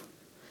twice,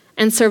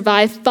 and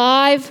survived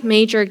 5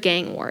 major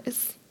gang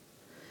wars.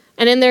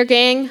 And in their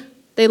gang,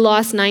 they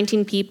lost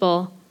 19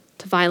 people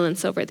to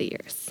violence over the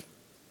years.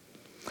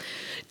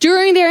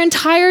 During their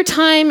entire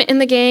time in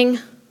the gang,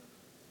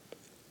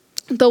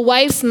 the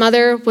wife's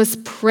mother was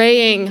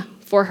praying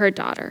for her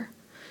daughter.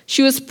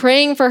 She was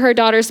praying for her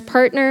daughter's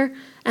partner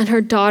and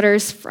her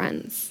daughter's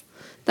friends,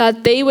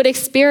 that they would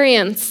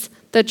experience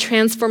the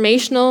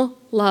transformational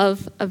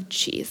love of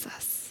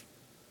Jesus.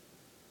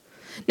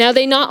 Now,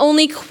 they not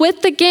only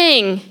quit the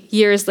gang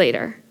years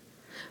later,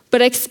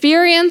 but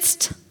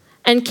experienced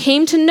and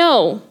came to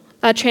know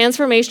that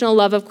transformational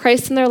love of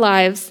Christ in their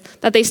lives,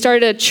 that they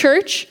started a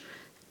church,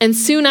 and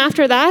soon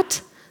after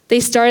that, they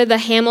started the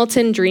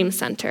Hamilton Dream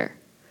Center,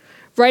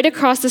 right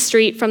across the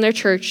street from their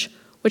church,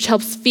 which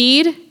helps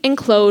feed and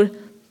clothe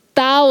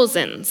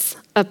thousands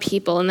of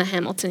people in the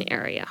Hamilton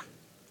area.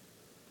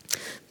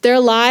 Their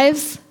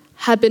lives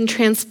have been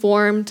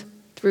transformed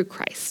through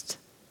Christ.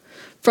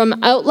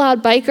 From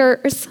outlawed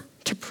bikers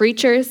to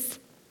preachers,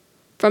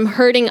 from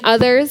hurting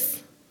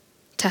others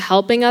to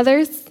helping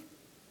others.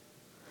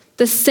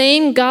 The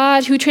same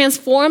God who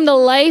transformed the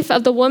life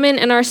of the woman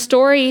in our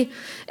story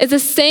is the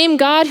same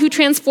God who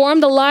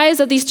transformed the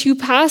lives of these 2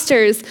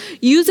 pastors,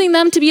 using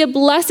them to be a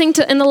blessing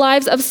in the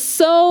lives of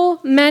so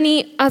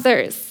many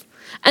others.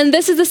 And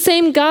this is the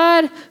same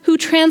God who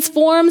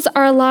transforms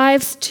our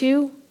lives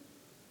too.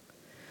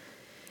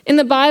 In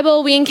the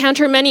Bible, we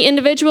encounter many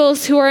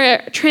individuals who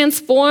are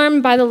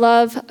transformed by the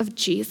love of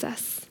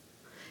Jesus.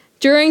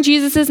 During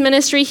Jesus'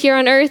 ministry here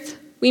on earth,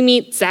 we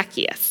meet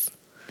Zacchaeus.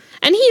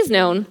 And he's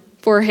known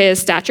for his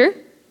stature.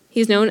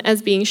 He's known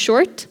as being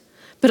short,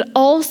 but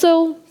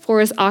also for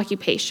his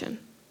occupation.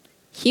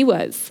 He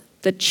was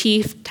the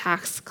chief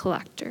tax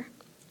collector.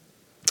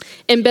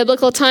 In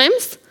biblical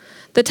times,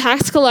 the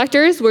tax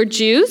collectors were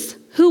Jews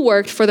who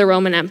worked for the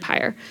Roman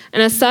Empire,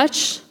 and as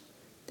such,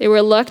 they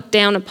were looked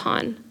down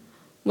upon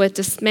with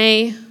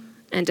dismay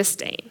and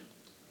disdain.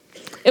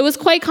 It was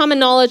quite common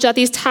knowledge that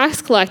these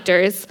tax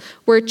collectors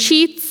were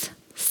cheats,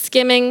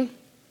 skimming,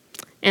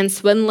 and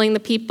swindling the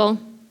people.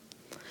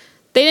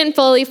 They didn't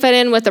fully fit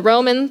in with the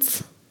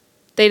Romans.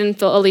 They didn't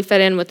fully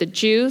fit in with the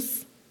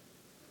Jews.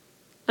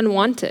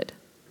 Unwanted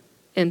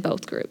in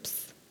both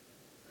groups.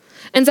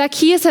 And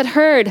Zacchaeus had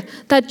heard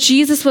that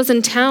Jesus was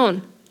in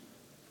town,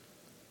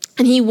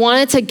 and he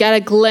wanted to get a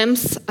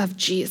glimpse of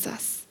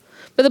Jesus.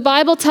 But the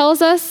Bible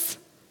tells us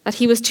that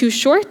he was too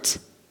short.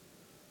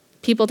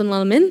 People didn't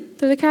let him in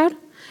through the crowd.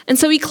 And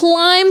so he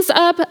climbs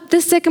up the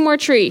sycamore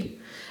tree.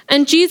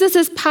 And Jesus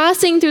is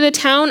passing through the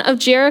town of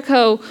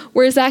Jericho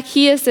where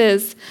Zacchaeus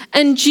is.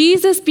 And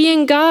Jesus,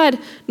 being God,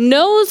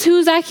 knows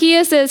who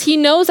Zacchaeus is. He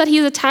knows that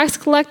he's a tax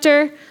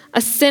collector,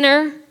 a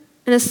sinner,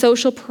 and a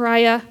social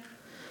pariah.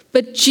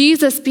 But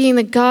Jesus, being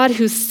the God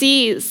who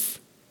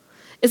sees,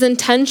 is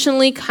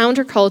intentionally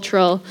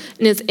countercultural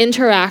in his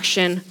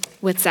interaction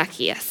with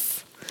Zacchaeus.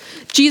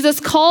 Jesus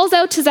calls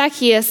out to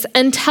Zacchaeus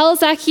and tells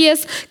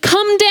Zacchaeus,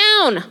 "Come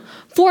down,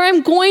 for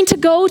I'm going to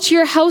go to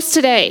your house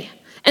today."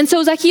 And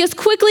so Zacchaeus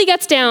quickly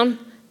gets down,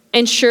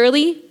 and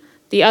surely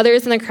the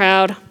others in the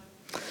crowd,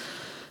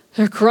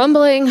 they're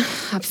grumbling,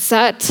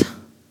 upset.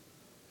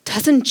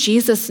 Doesn't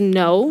Jesus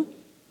know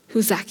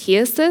who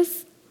Zacchaeus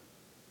is?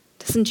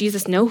 Doesn't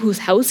Jesus know whose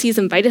house he's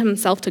invited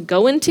himself to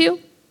go into?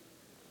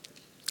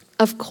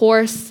 Of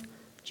course,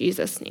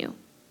 Jesus knew.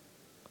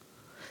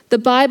 The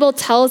Bible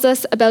tells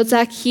us about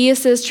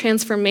Zacchaeus'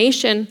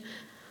 transformation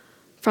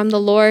from the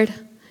Lord.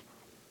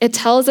 It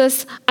tells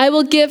us, "I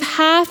will give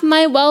half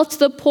my wealth to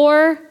the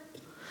poor,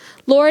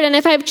 Lord, and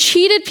if I've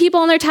cheated people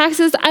on their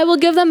taxes, I will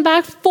give them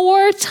back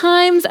 4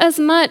 times as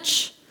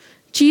much."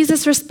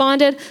 Jesus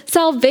responded,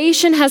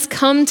 "Salvation has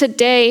come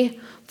today,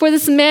 for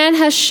this man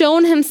has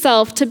shown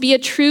himself to be a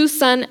true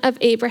son of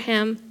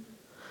Abraham.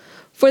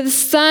 For the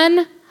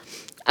Son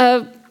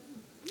of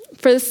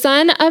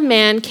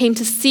Man came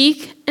to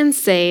seek and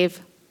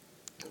save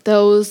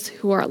those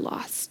who are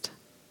lost."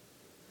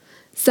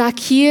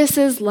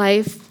 Zacchaeus'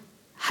 life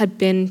had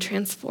been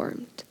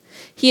transformed.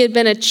 He had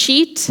been a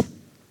cheat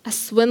a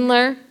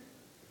swindler,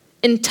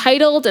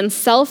 entitled and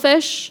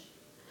selfish,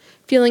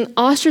 feeling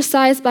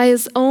ostracized by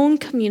his own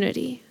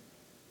community,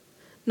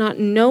 not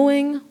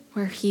knowing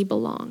where he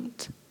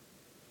belonged.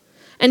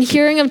 And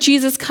hearing of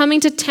Jesus coming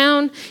to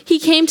town, he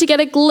came to get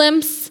a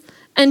glimpse,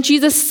 and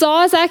Jesus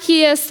saw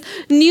Zacchaeus,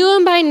 knew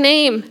him by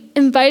name,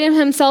 invited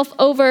himself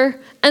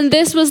over, and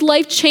this was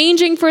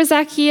life-changing for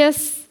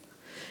Zacchaeus.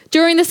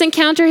 During this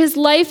encounter, his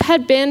life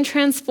had been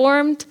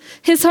transformed,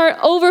 his heart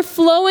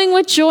overflowing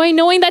with joy,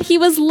 knowing that he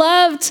was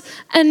loved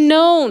and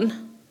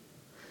known.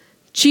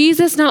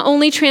 Jesus not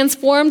only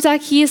transformed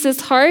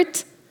Zacchaeus'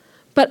 heart,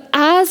 but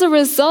as a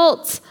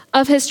result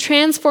of his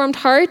transformed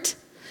heart,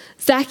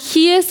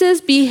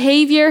 Zacchaeus'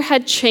 behavior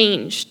had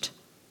changed.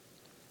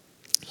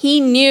 He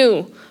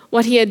knew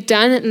what he had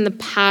done in the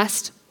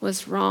past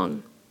was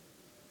wrong.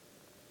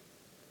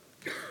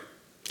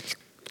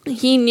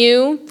 He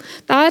knew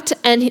that,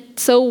 and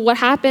so what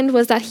happened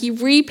was that he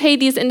repaid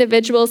these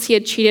individuals he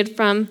had cheated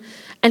from,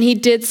 and he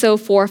did so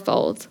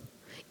fourfold.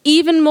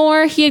 Even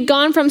more, he had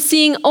gone from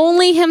seeing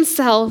only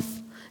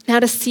himself now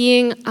to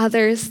seeing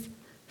others,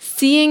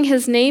 seeing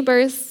his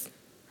neighbors,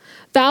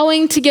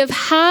 vowing to give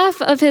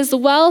half of his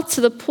wealth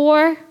to the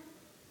poor.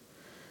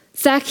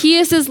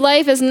 Zacchaeus'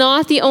 life is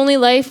not the only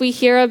life we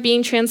hear of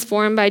being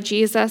transformed by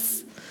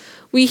Jesus.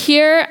 We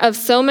hear of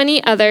so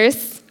many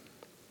others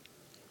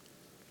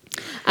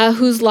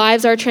whose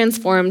lives are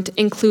transformed,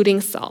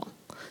 including Saul,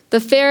 the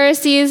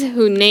Pharisees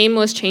whose name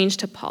was changed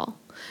to Paul,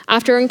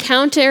 after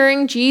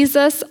encountering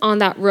Jesus on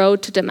that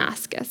road to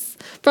Damascus.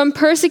 From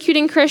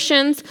persecuting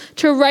Christians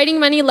to writing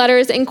many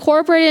letters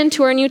incorporated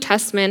into our New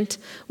Testament,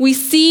 we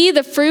see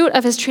the fruit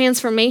of his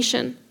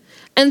transformation.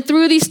 And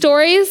through these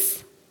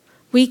stories,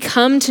 we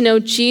come to know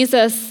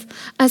Jesus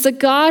as a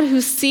God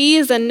who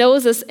sees and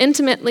knows us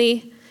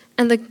intimately,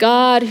 and the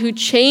God who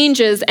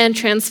changes and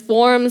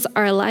transforms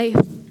our life.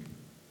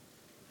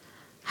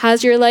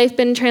 Has your life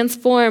been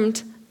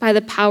transformed by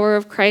the power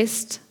of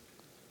Christ?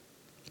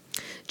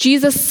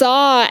 Jesus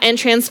saw and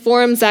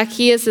transformed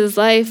Zacchaeus'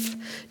 life.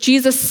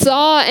 Jesus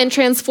saw and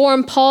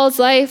transformed Paul's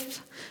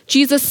life.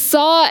 Jesus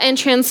saw and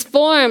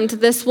transformed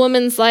this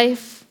woman's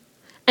life.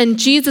 And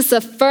Jesus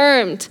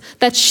affirmed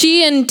that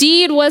she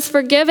indeed was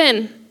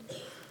forgiven.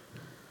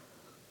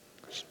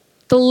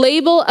 The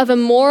label of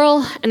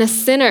immoral and a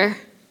sinner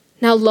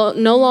now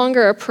no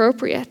longer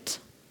appropriate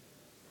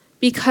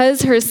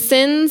because her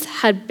sins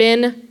had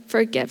been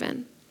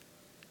forgiven.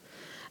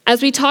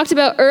 As we talked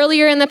about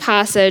earlier in the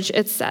passage,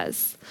 it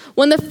says,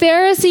 when the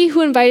Pharisee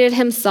who invited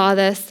him saw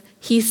this,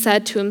 he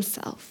said to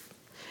himself,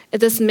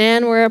 if this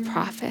man were a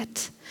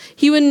prophet,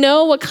 he would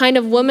know what kind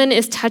of woman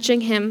is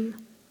touching him.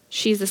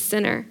 She's a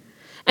sinner.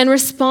 And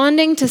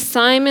responding to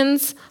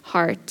Simon's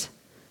heart,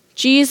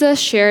 Jesus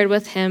shared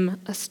with him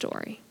a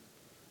story.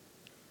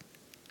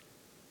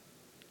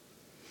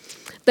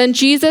 Then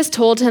Jesus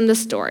told him the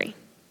story.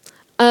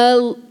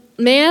 A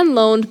man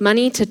loaned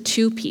money to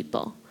two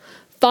people,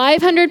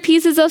 500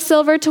 pieces of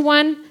silver to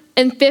one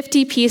and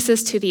 50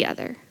 pieces to the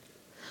other.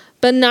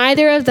 But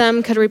neither of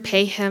them could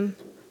repay him,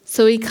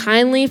 so he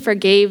kindly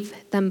forgave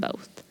them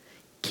both,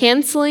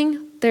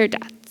 canceling their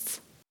debts.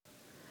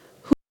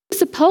 Who do you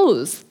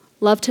suppose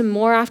loved him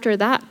more after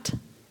that?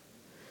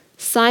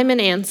 Simon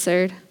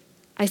answered,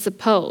 I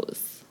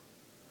suppose,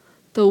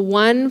 the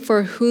one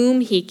for whom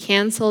he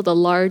canceled the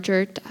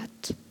larger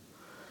debt.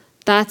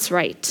 That's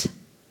right,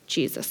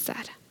 Jesus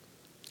said.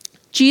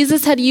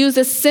 Jesus had used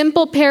a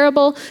simple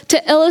parable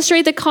to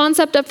illustrate the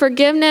concept of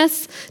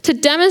forgiveness, to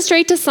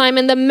demonstrate to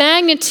Simon the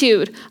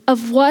magnitude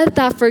of what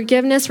that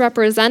forgiveness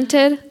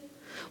represented.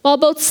 While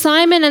both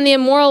Simon and the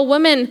immoral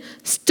woman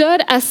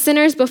stood as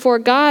sinners before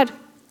God,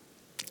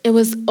 it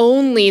was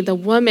only the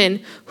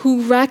woman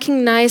who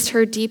recognized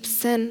her deep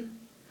sin.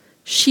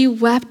 She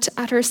wept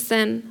at her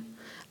sin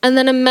and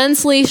then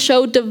immensely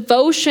showed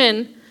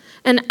devotion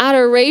and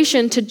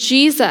adoration to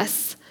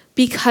Jesus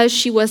because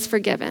she was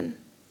forgiven.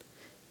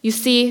 You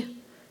see,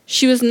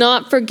 she was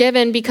not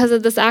forgiven because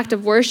of this act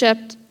of worship.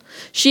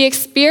 She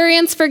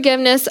experienced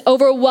forgiveness,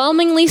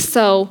 overwhelmingly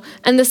so,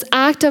 and this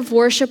act of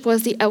worship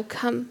was the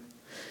outcome.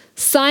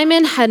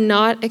 Simon had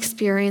not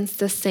experienced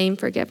the same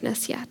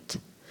forgiveness yet.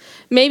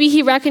 Maybe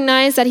he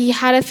recognized that he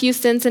had a few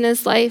sins in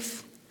his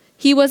life.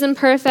 He wasn't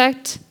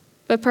perfect,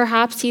 but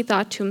perhaps he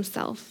thought to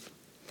himself,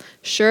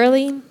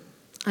 surely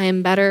I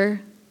am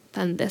better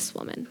than this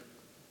woman,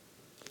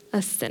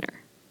 a sinner.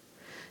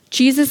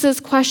 Jesus'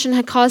 question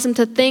had caused him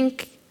to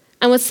think,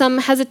 and with some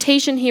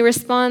hesitation he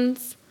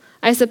responds,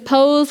 I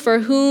suppose for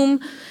whom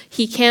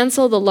he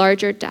canceled the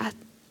larger debt.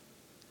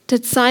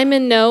 Did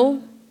Simon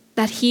know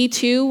that he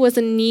too was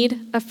in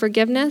need of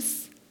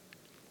forgiveness?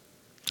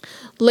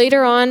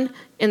 Later on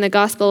in the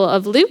Gospel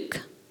of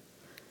Luke,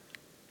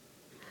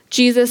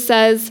 Jesus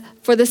says,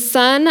 for the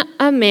Son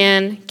of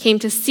Man came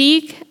to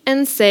seek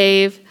and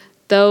save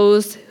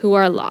those who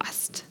are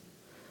lost.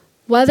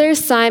 Whether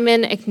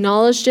Simon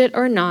acknowledged it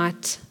or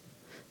not,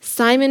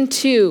 Simon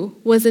too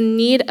was in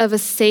need of a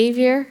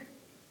Savior.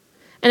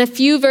 And a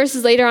few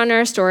verses later on in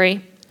our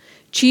story,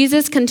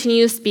 Jesus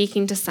continues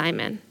speaking to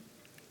Simon.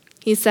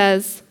 He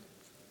says,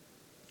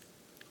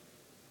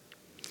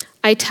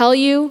 I tell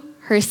you,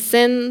 her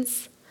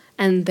sins,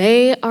 and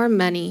they are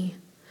many,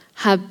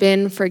 have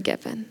been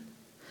forgiven.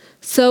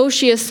 So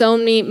she has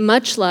shown me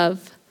much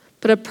love,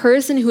 but a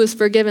person who is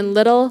forgiven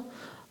little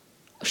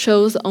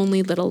shows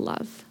only little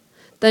love."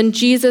 Then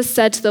Jesus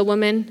said to the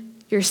woman,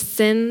 "Your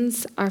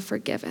sins are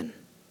forgiven."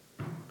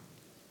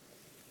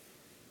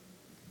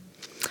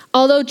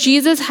 Although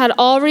Jesus had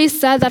already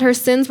said that her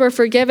sins were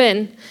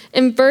forgiven,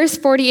 in verse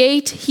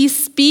 48, he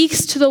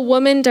speaks to the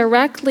woman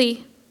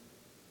directly.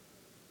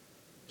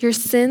 Your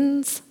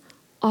sins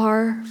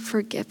are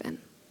forgiven.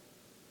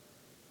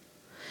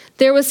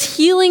 There was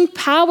healing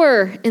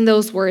power in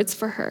those words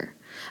for her.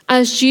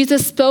 As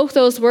Jesus spoke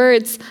those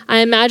words, I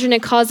imagine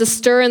it caused a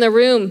stir in the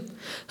room.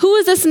 Who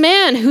is this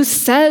man who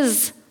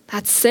says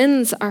that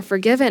sins are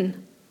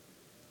forgiven?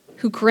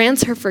 Who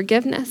grants her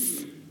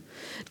forgiveness?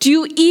 Do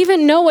you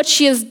even know what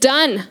she has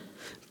done?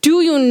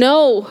 Do you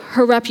know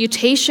her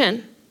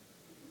reputation?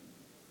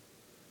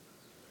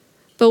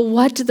 But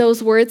what did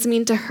those words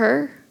mean to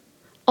her?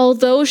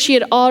 Although she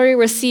had already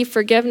received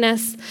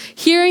forgiveness,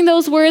 hearing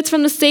those words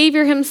from the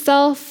Savior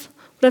himself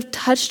would have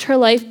touched her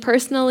life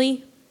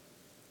personally.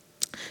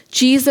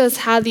 Jesus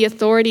had the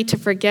authority to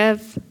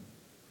forgive.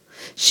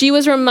 She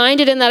was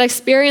reminded in that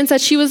experience that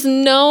she was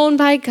known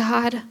by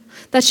God,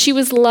 that she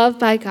was loved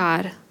by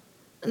God,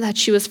 and that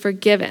she was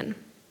forgiven.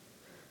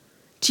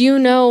 Do you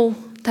know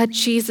that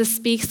Jesus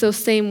speaks those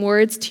same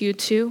words to you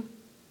too?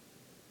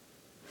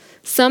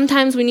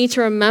 Sometimes we need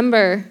to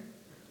remember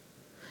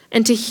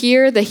and to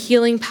hear the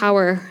healing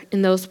power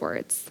in those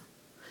words.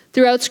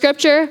 Throughout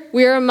Scripture,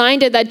 we are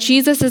reminded that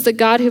Jesus is the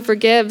God who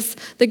forgives,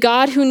 the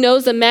God who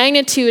knows the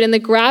magnitude and the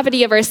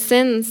gravity of our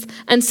sins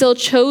and still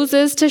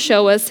chooses to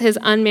show us his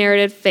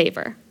unmerited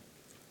favor.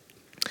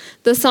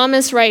 The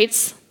psalmist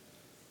writes,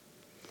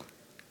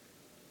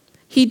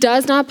 "He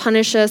does not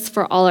punish us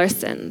for all our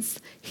sins.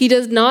 He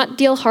does not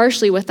deal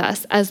harshly with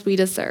us as we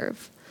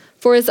deserve.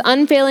 For his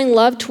unfailing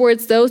love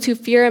towards those who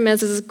fear him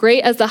is as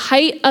great as the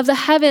height of the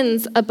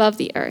heavens above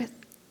the earth.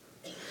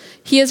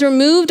 He has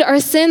removed our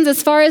sins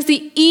as far as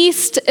the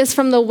east is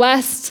from the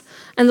west,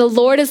 and the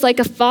Lord is like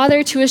a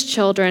father to his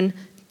children,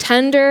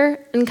 tender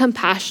and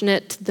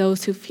compassionate to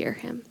those who fear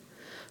him.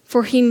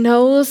 For he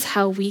knows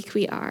how weak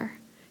we are.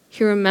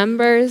 He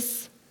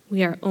remembers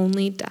we are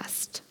only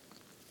dust."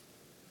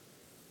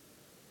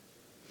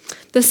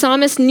 The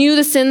psalmist knew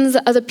the sins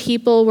of the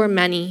people were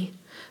many,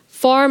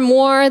 far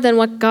more than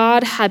what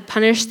God had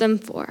punished them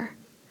for.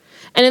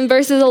 And in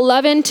verses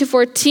 11 to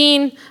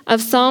 14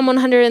 of Psalm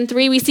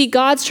 103, we see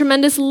God's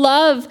tremendous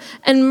love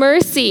and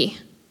mercy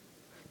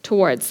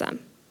towards them.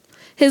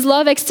 His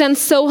love extends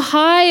so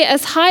high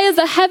as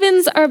the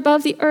heavens are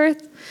above the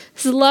earth.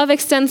 His love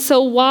extends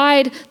so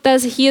wide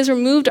that he has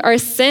removed our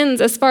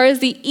sins as far as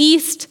the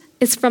east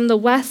is from the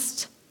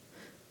west.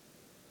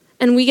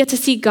 And we get to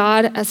see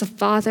God as a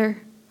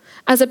father,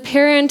 as a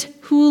parent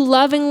who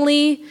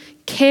lovingly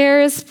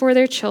cares for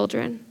their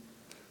children.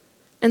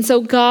 And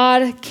so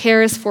God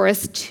cares for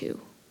us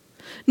too.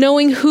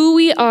 Knowing who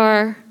we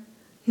are,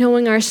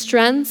 knowing our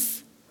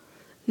strengths,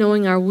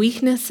 knowing our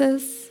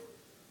weaknesses.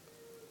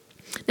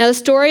 Now, the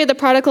story of the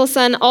prodigal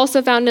son,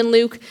 also found in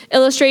Luke,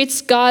 illustrates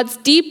God's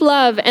deep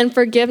love and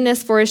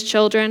forgiveness for his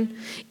children,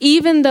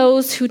 even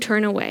those who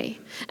turn away.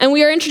 And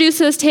we are introduced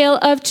to this tale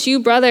of two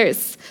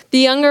brothers. The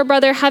younger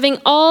brother, having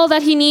all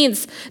that he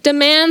needs,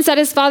 demands that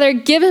his father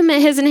give him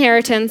his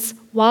inheritance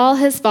while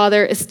his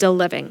father is still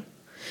living.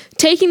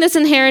 Taking this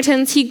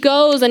inheritance, he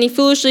goes and he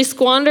foolishly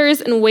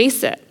squanders and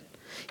wastes it.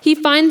 He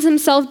finds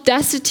himself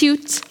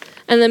destitute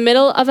in the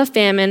middle of a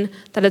famine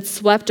that had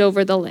swept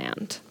over the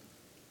land.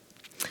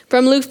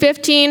 From Luke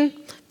 15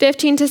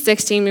 to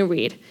 16, we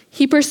read,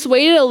 "He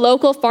persuaded a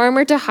local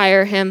farmer to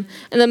hire him,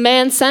 and the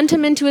man sent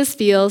him into his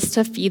fields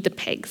to feed the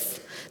pigs.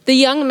 The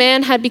young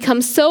man had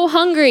become so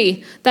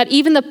hungry that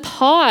even the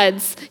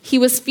pods he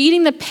was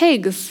feeding the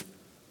pigs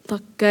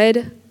looked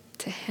good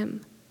to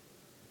him.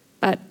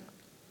 But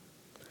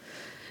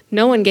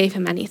no one gave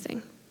him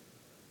anything.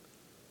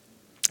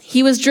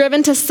 He was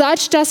driven to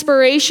such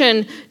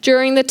desperation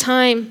during the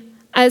time,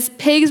 as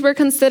pigs were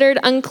considered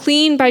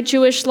unclean by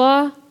Jewish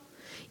law.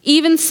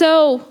 Even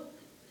so,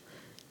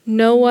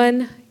 no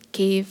one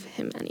gave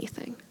him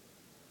anything."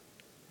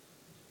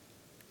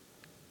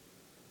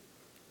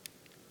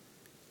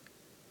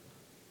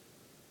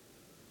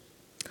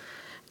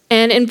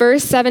 And in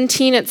verse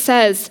 17 it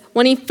says,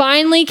 "When he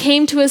finally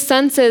came to his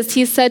senses,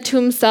 he said to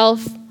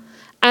himself,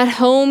 'At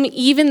home,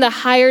 even the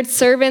hired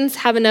servants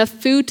have enough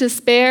food to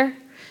spare,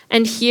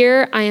 and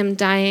here I am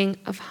dying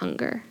of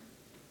hunger.'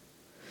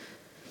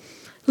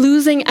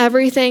 Losing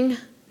everything,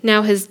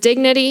 now his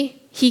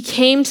dignity, he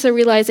came to the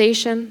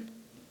realization,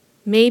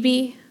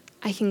 maybe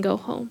I can go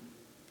home.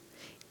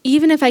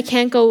 Even if I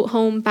can't go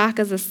home back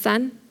as a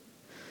son,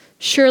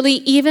 surely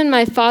even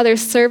my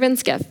father's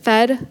servants get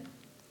fed,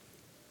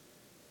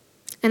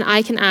 and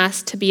I can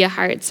ask to be a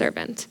hired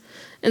servant."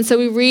 And so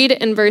we read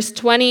in verse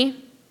 20,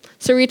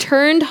 "So he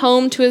returned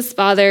home to his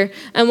father,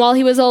 and while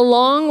he was a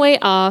long way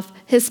off,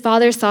 his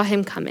father saw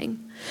him coming,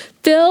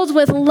 Filled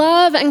with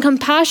love and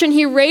compassion,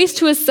 he raced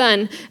to his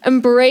son,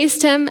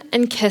 embraced him,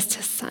 and kissed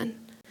his son.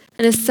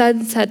 And his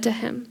son said to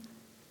him,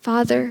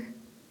 "Father,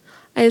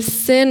 I have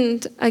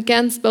sinned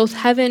against both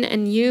heaven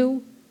and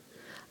you,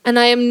 and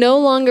I am no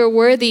longer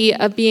worthy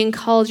of being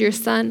called your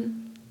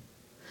son."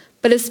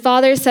 But his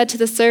father said to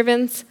the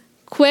servants,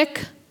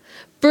 "Quick,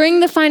 bring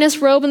the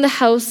finest robe in the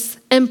house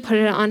and put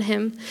it on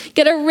him.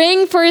 Get a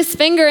ring for his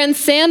finger and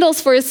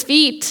sandals for his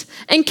feet,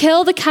 and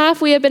kill the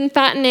calf we have been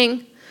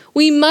fattening.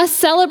 We must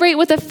celebrate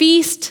with a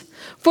feast,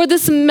 for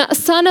this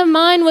son of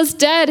mine was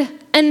dead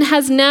and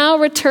has now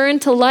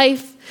returned to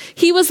life.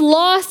 He was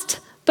lost,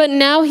 but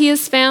now he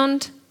is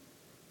found."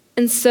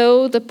 And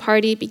so the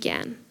party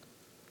began.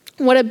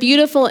 What a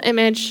beautiful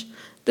image,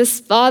 this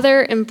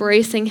father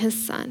embracing his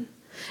son.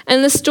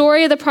 And the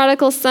story of the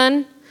prodigal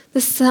son,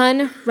 the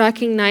son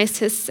recognized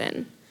his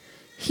sin.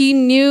 He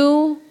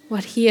knew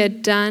what he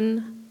had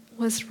done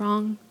was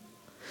wrong.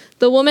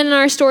 The woman in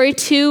our story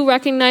too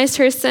recognized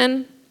her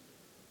sin.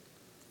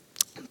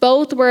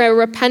 Both were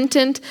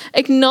repentant,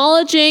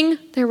 acknowledging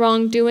their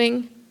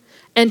wrongdoing,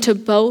 and to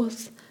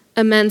both,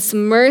 immense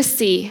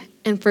mercy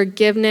and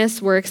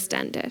forgiveness were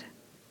extended.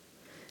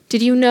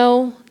 Did you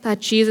know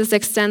that Jesus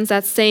extends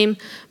that same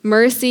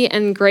mercy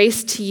and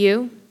grace to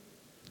you?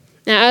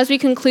 Now, as we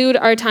conclude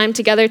our time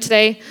together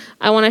today,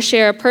 I want to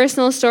share a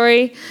personal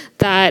story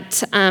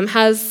that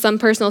has some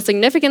personal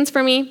significance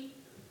for me,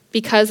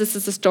 because this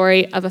is the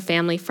story of a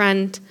family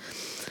friend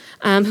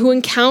who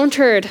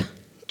encountered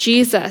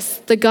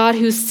Jesus, the God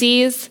who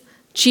sees,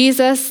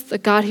 Jesus, the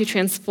God who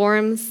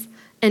transforms,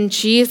 and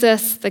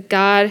Jesus, the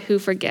God who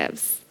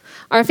forgives.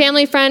 Our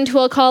family friend, who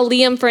I'll call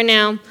Liam for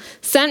now,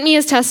 sent me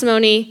his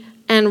testimony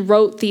and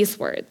wrote these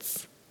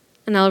words,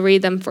 and I'll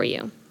read them for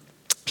you.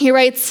 He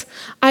writes,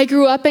 "I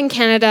grew up in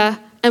Canada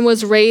and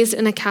was raised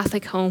in a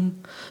Catholic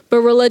home,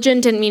 but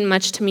religion didn't mean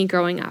much to me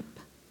growing up.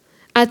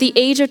 At the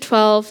age of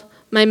 12,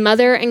 my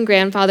mother and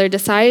grandfather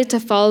decided to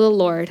follow the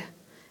Lord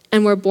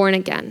and were born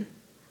again,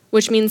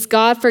 which means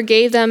God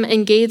forgave them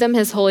and gave them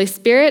his Holy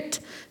Spirit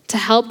to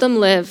help them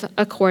live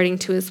according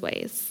to his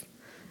ways.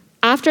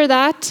 After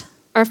that,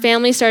 our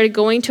family started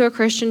going to a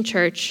Christian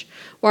church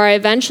where I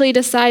eventually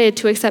decided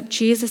to accept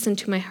Jesus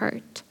into my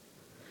heart.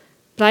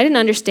 But I didn't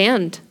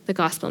understand the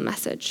gospel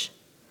message.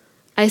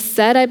 I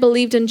said I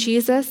believed in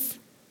Jesus,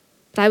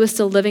 but I was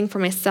still living for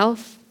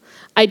myself.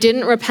 I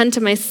didn't repent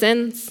of my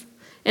sins.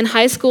 In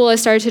high school, I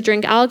started to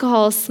drink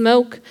alcohol,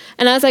 smoke,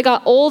 and as I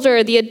got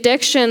older, the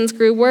addictions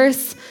grew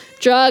worse.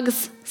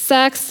 Drugs,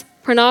 sex,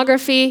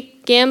 pornography,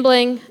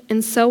 gambling,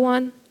 and so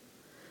on.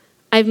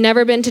 I've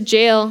never been to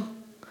jail,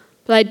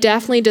 but I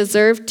definitely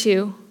deserved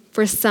to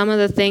for some of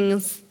the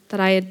things that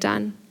I had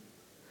done.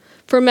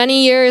 For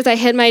many years, I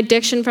hid my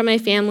addiction from my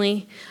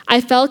family. I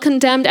felt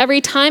condemned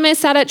every time I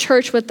sat at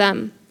church with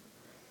them,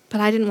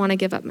 but I didn't want to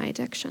give up my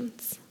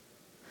addictions.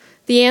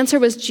 The answer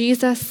was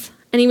Jesus,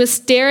 and he was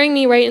staring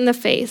me right in the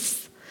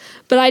face,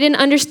 but I didn't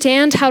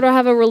understand how to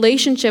have a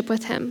relationship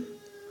with him.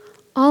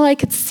 All I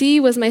could see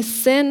was my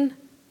sin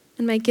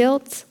and my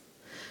guilt.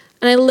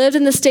 And I lived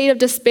in the state of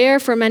despair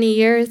for many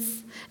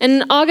years. And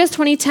in August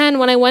 2010,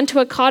 when I went to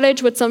a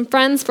cottage with some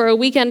friends for a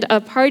weekend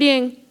of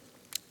partying,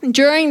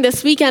 during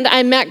this weekend,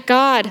 I met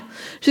God.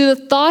 Through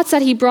the thoughts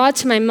that he brought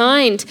to my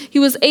mind, he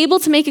was able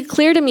to make it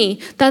clear to me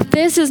that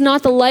this is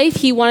not the life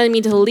he wanted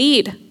me to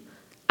lead.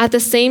 At the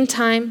same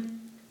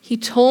time, he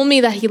told me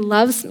that he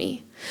loves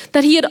me,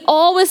 that he had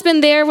always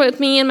been there with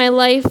me in my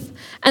life,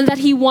 and that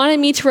he wanted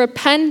me to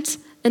repent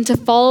and to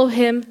follow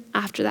him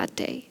after that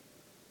day.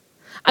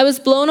 I was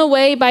blown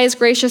away by his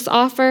gracious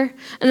offer,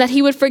 and that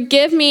he would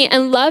forgive me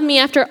and love me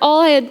after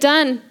all I had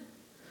done.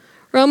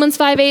 Romans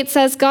 5:8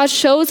 says, God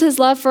shows his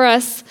love for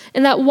us,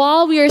 and that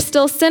while we are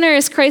still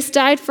sinners, Christ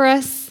died for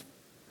us.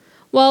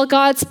 While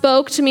God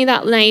spoke to me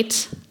that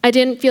night, I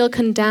didn't feel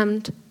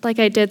condemned like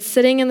I did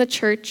sitting in the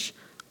church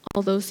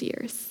all those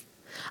years.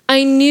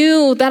 I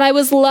knew that I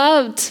was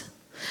loved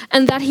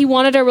and that he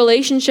wanted a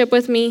relationship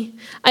with me.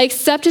 I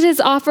accepted his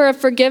offer of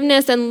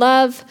forgiveness and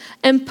love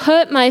and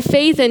put my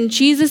faith in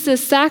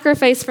Jesus'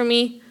 sacrifice for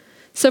me.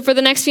 So for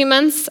the next few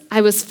months,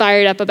 I was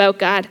fired up about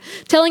God,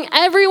 telling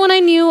everyone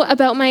I knew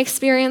about my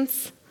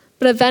experience.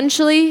 But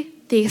eventually,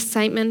 the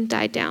excitement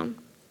died down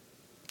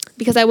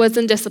because I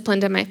wasn't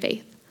disciplined in my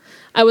faith.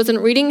 I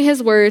wasn't reading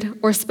his word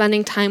or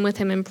spending time with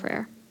him in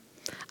prayer.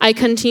 I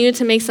continued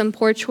to make some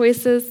poor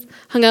choices,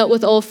 hung out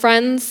with old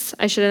friends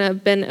I should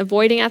have been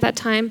avoiding at that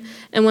time,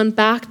 and went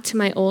back to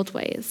my old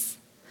ways.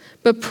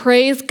 But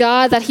praise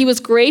God that he was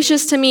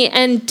gracious to me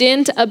and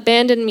didn't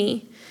abandon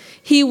me.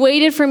 He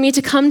waited for me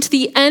to come to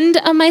the end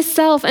of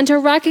myself and to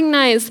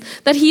recognize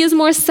that he is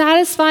more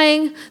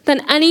satisfying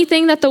than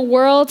anything that the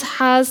world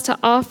has to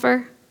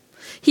offer.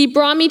 He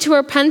brought me to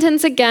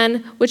repentance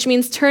again, which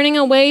means turning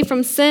away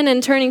from sin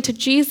and turning to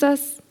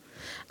Jesus.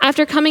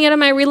 After coming out of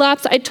my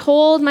relapse, I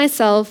told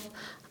myself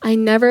I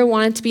never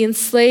wanted to be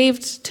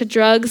enslaved to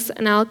drugs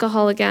and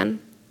alcohol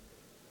again.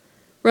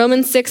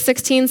 Romans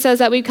 6:16 says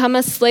that we become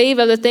a slave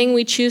of the thing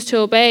we choose to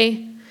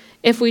obey.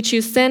 If we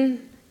choose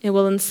sin, it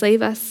will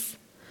enslave us.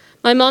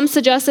 My mom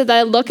suggested that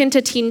I look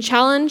into Teen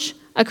Challenge,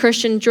 a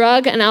Christian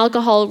drug and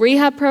alcohol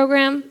rehab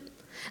program.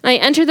 And I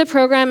entered the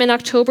program in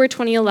October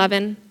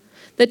 2011.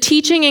 The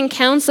teaching and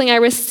counseling I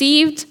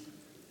received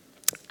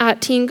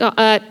at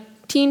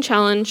Teen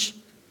Challenge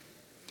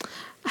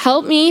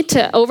helped me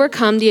to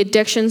overcome the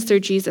addictions through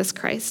Jesus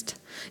Christ.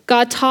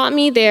 God taught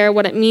me there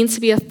what it means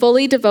to be a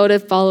fully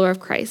devoted follower of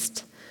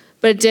Christ,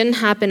 but it didn't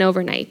happen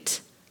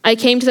overnight. I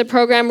came to the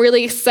program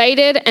really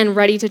excited and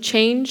ready to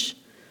change,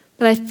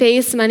 but I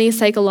faced many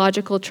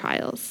psychological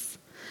trials.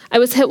 I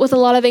was hit with a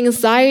lot of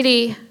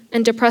anxiety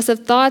and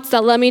depressive thoughts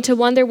that led me to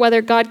wonder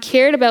whether God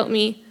cared about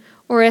me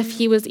or if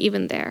he was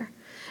even there.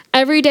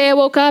 Every day I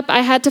woke up,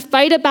 I had to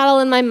fight a battle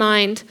in my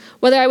mind,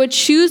 whether I would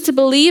choose to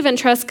believe and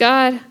trust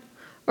God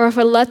or if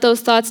I let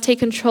those thoughts take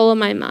control of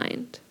my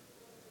mind.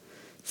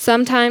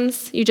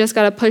 Sometimes you just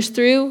got to push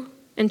through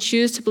and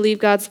choose to believe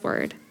God's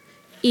word,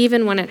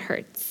 even when it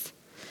hurts.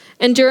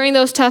 And during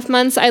those tough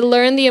months, I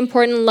learned the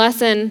important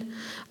lesson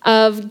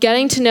of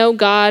getting to know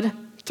God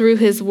through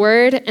his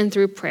word and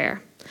through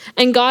prayer.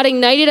 And God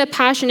ignited a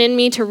passion in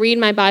me to read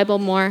my Bible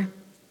more.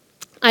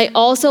 I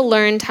also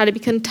learned how to be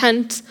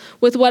content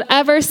with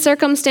whatever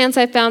circumstance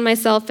I found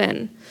myself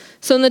in.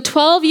 So in the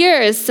 12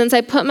 years since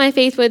I put my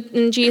faith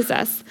in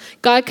Jesus,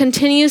 God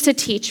continues to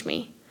teach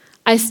me.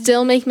 I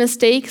still make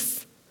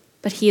mistakes,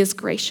 but he is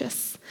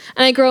gracious.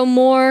 And I grow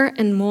more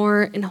and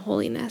more in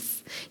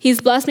holiness.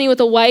 He's blessed me with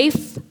a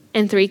wife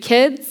and 3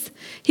 kids.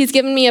 He's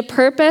given me a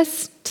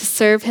purpose to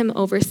serve him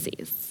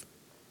overseas.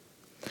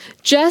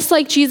 Just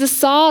like Jesus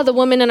saw the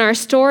woman in our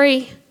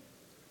story,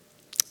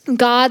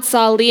 God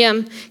saw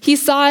Liam. He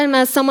saw him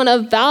as someone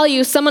of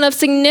value, someone of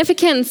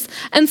significance,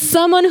 and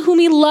someone whom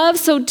he loved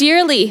so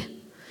dearly.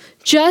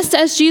 Just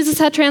as Jesus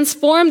had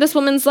transformed this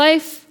woman's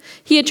life,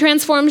 he had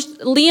transformed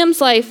Liam's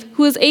life,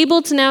 who is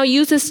able to now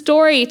use his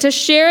story to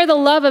share the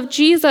love of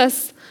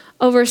Jesus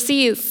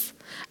overseas.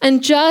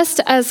 And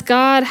just as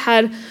God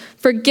had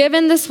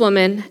forgiven this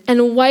woman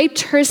and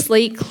wiped her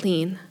slate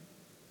clean,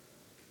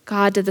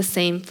 God did the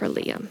same for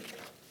Liam.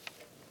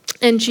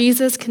 And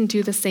Jesus can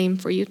do the same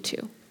for you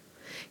too.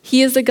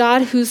 He is a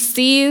God who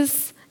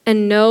sees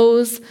and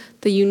knows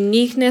the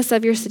uniqueness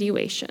of your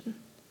situation.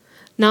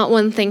 Not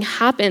one thing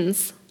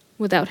happens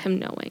without him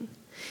knowing.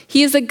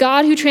 He is a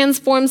God who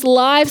transforms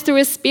lives through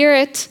his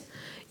Spirit,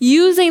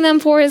 using them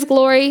for his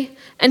glory,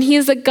 and he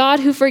is a God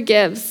who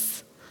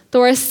forgives.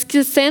 Though our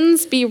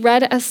sins be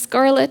red as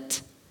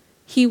scarlet,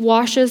 he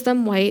washes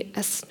them white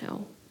as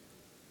snow.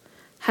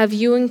 Have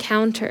you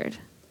encountered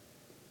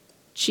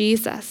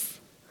Jesus,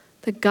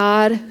 the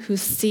God who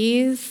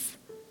sees,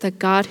 the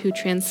God who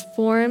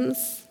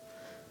transforms,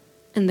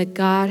 and the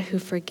God who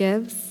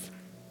forgives?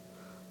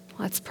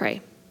 Let's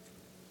pray.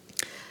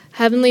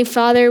 Heavenly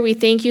Father, we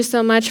thank you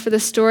so much for the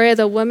story of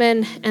the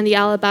woman and the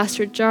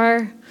alabaster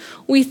jar.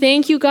 We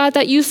thank you, God,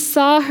 that you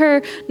saw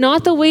her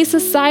not the way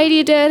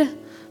society did,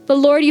 but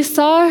Lord, you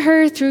saw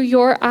her through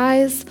your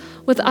eyes,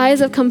 with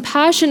eyes of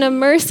compassion, of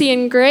mercy,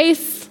 and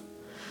grace.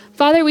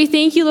 Father, we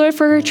thank you, Lord,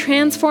 for her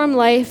transformed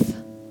life.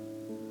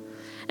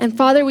 And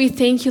Father, we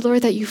thank you,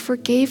 Lord, that you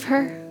forgave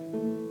her.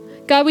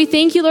 God, we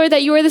thank you, Lord,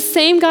 that you are the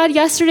same God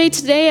yesterday,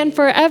 today, and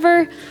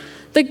forever.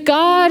 The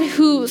God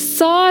who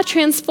saw,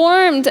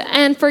 transformed,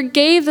 and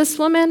forgave this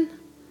woman.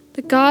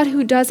 The God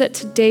who does it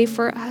today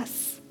for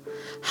us.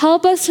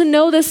 Help us to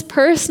know this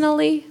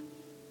personally.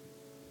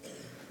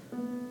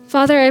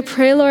 Father, I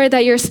pray, Lord,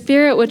 that your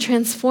Spirit would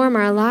transform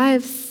our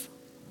lives.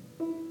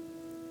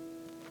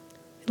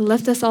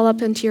 Lift us all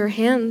up into your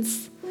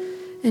hands.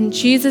 In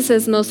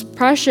Jesus' most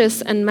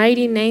precious and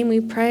mighty name we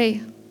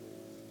pray.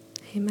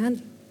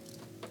 Amen.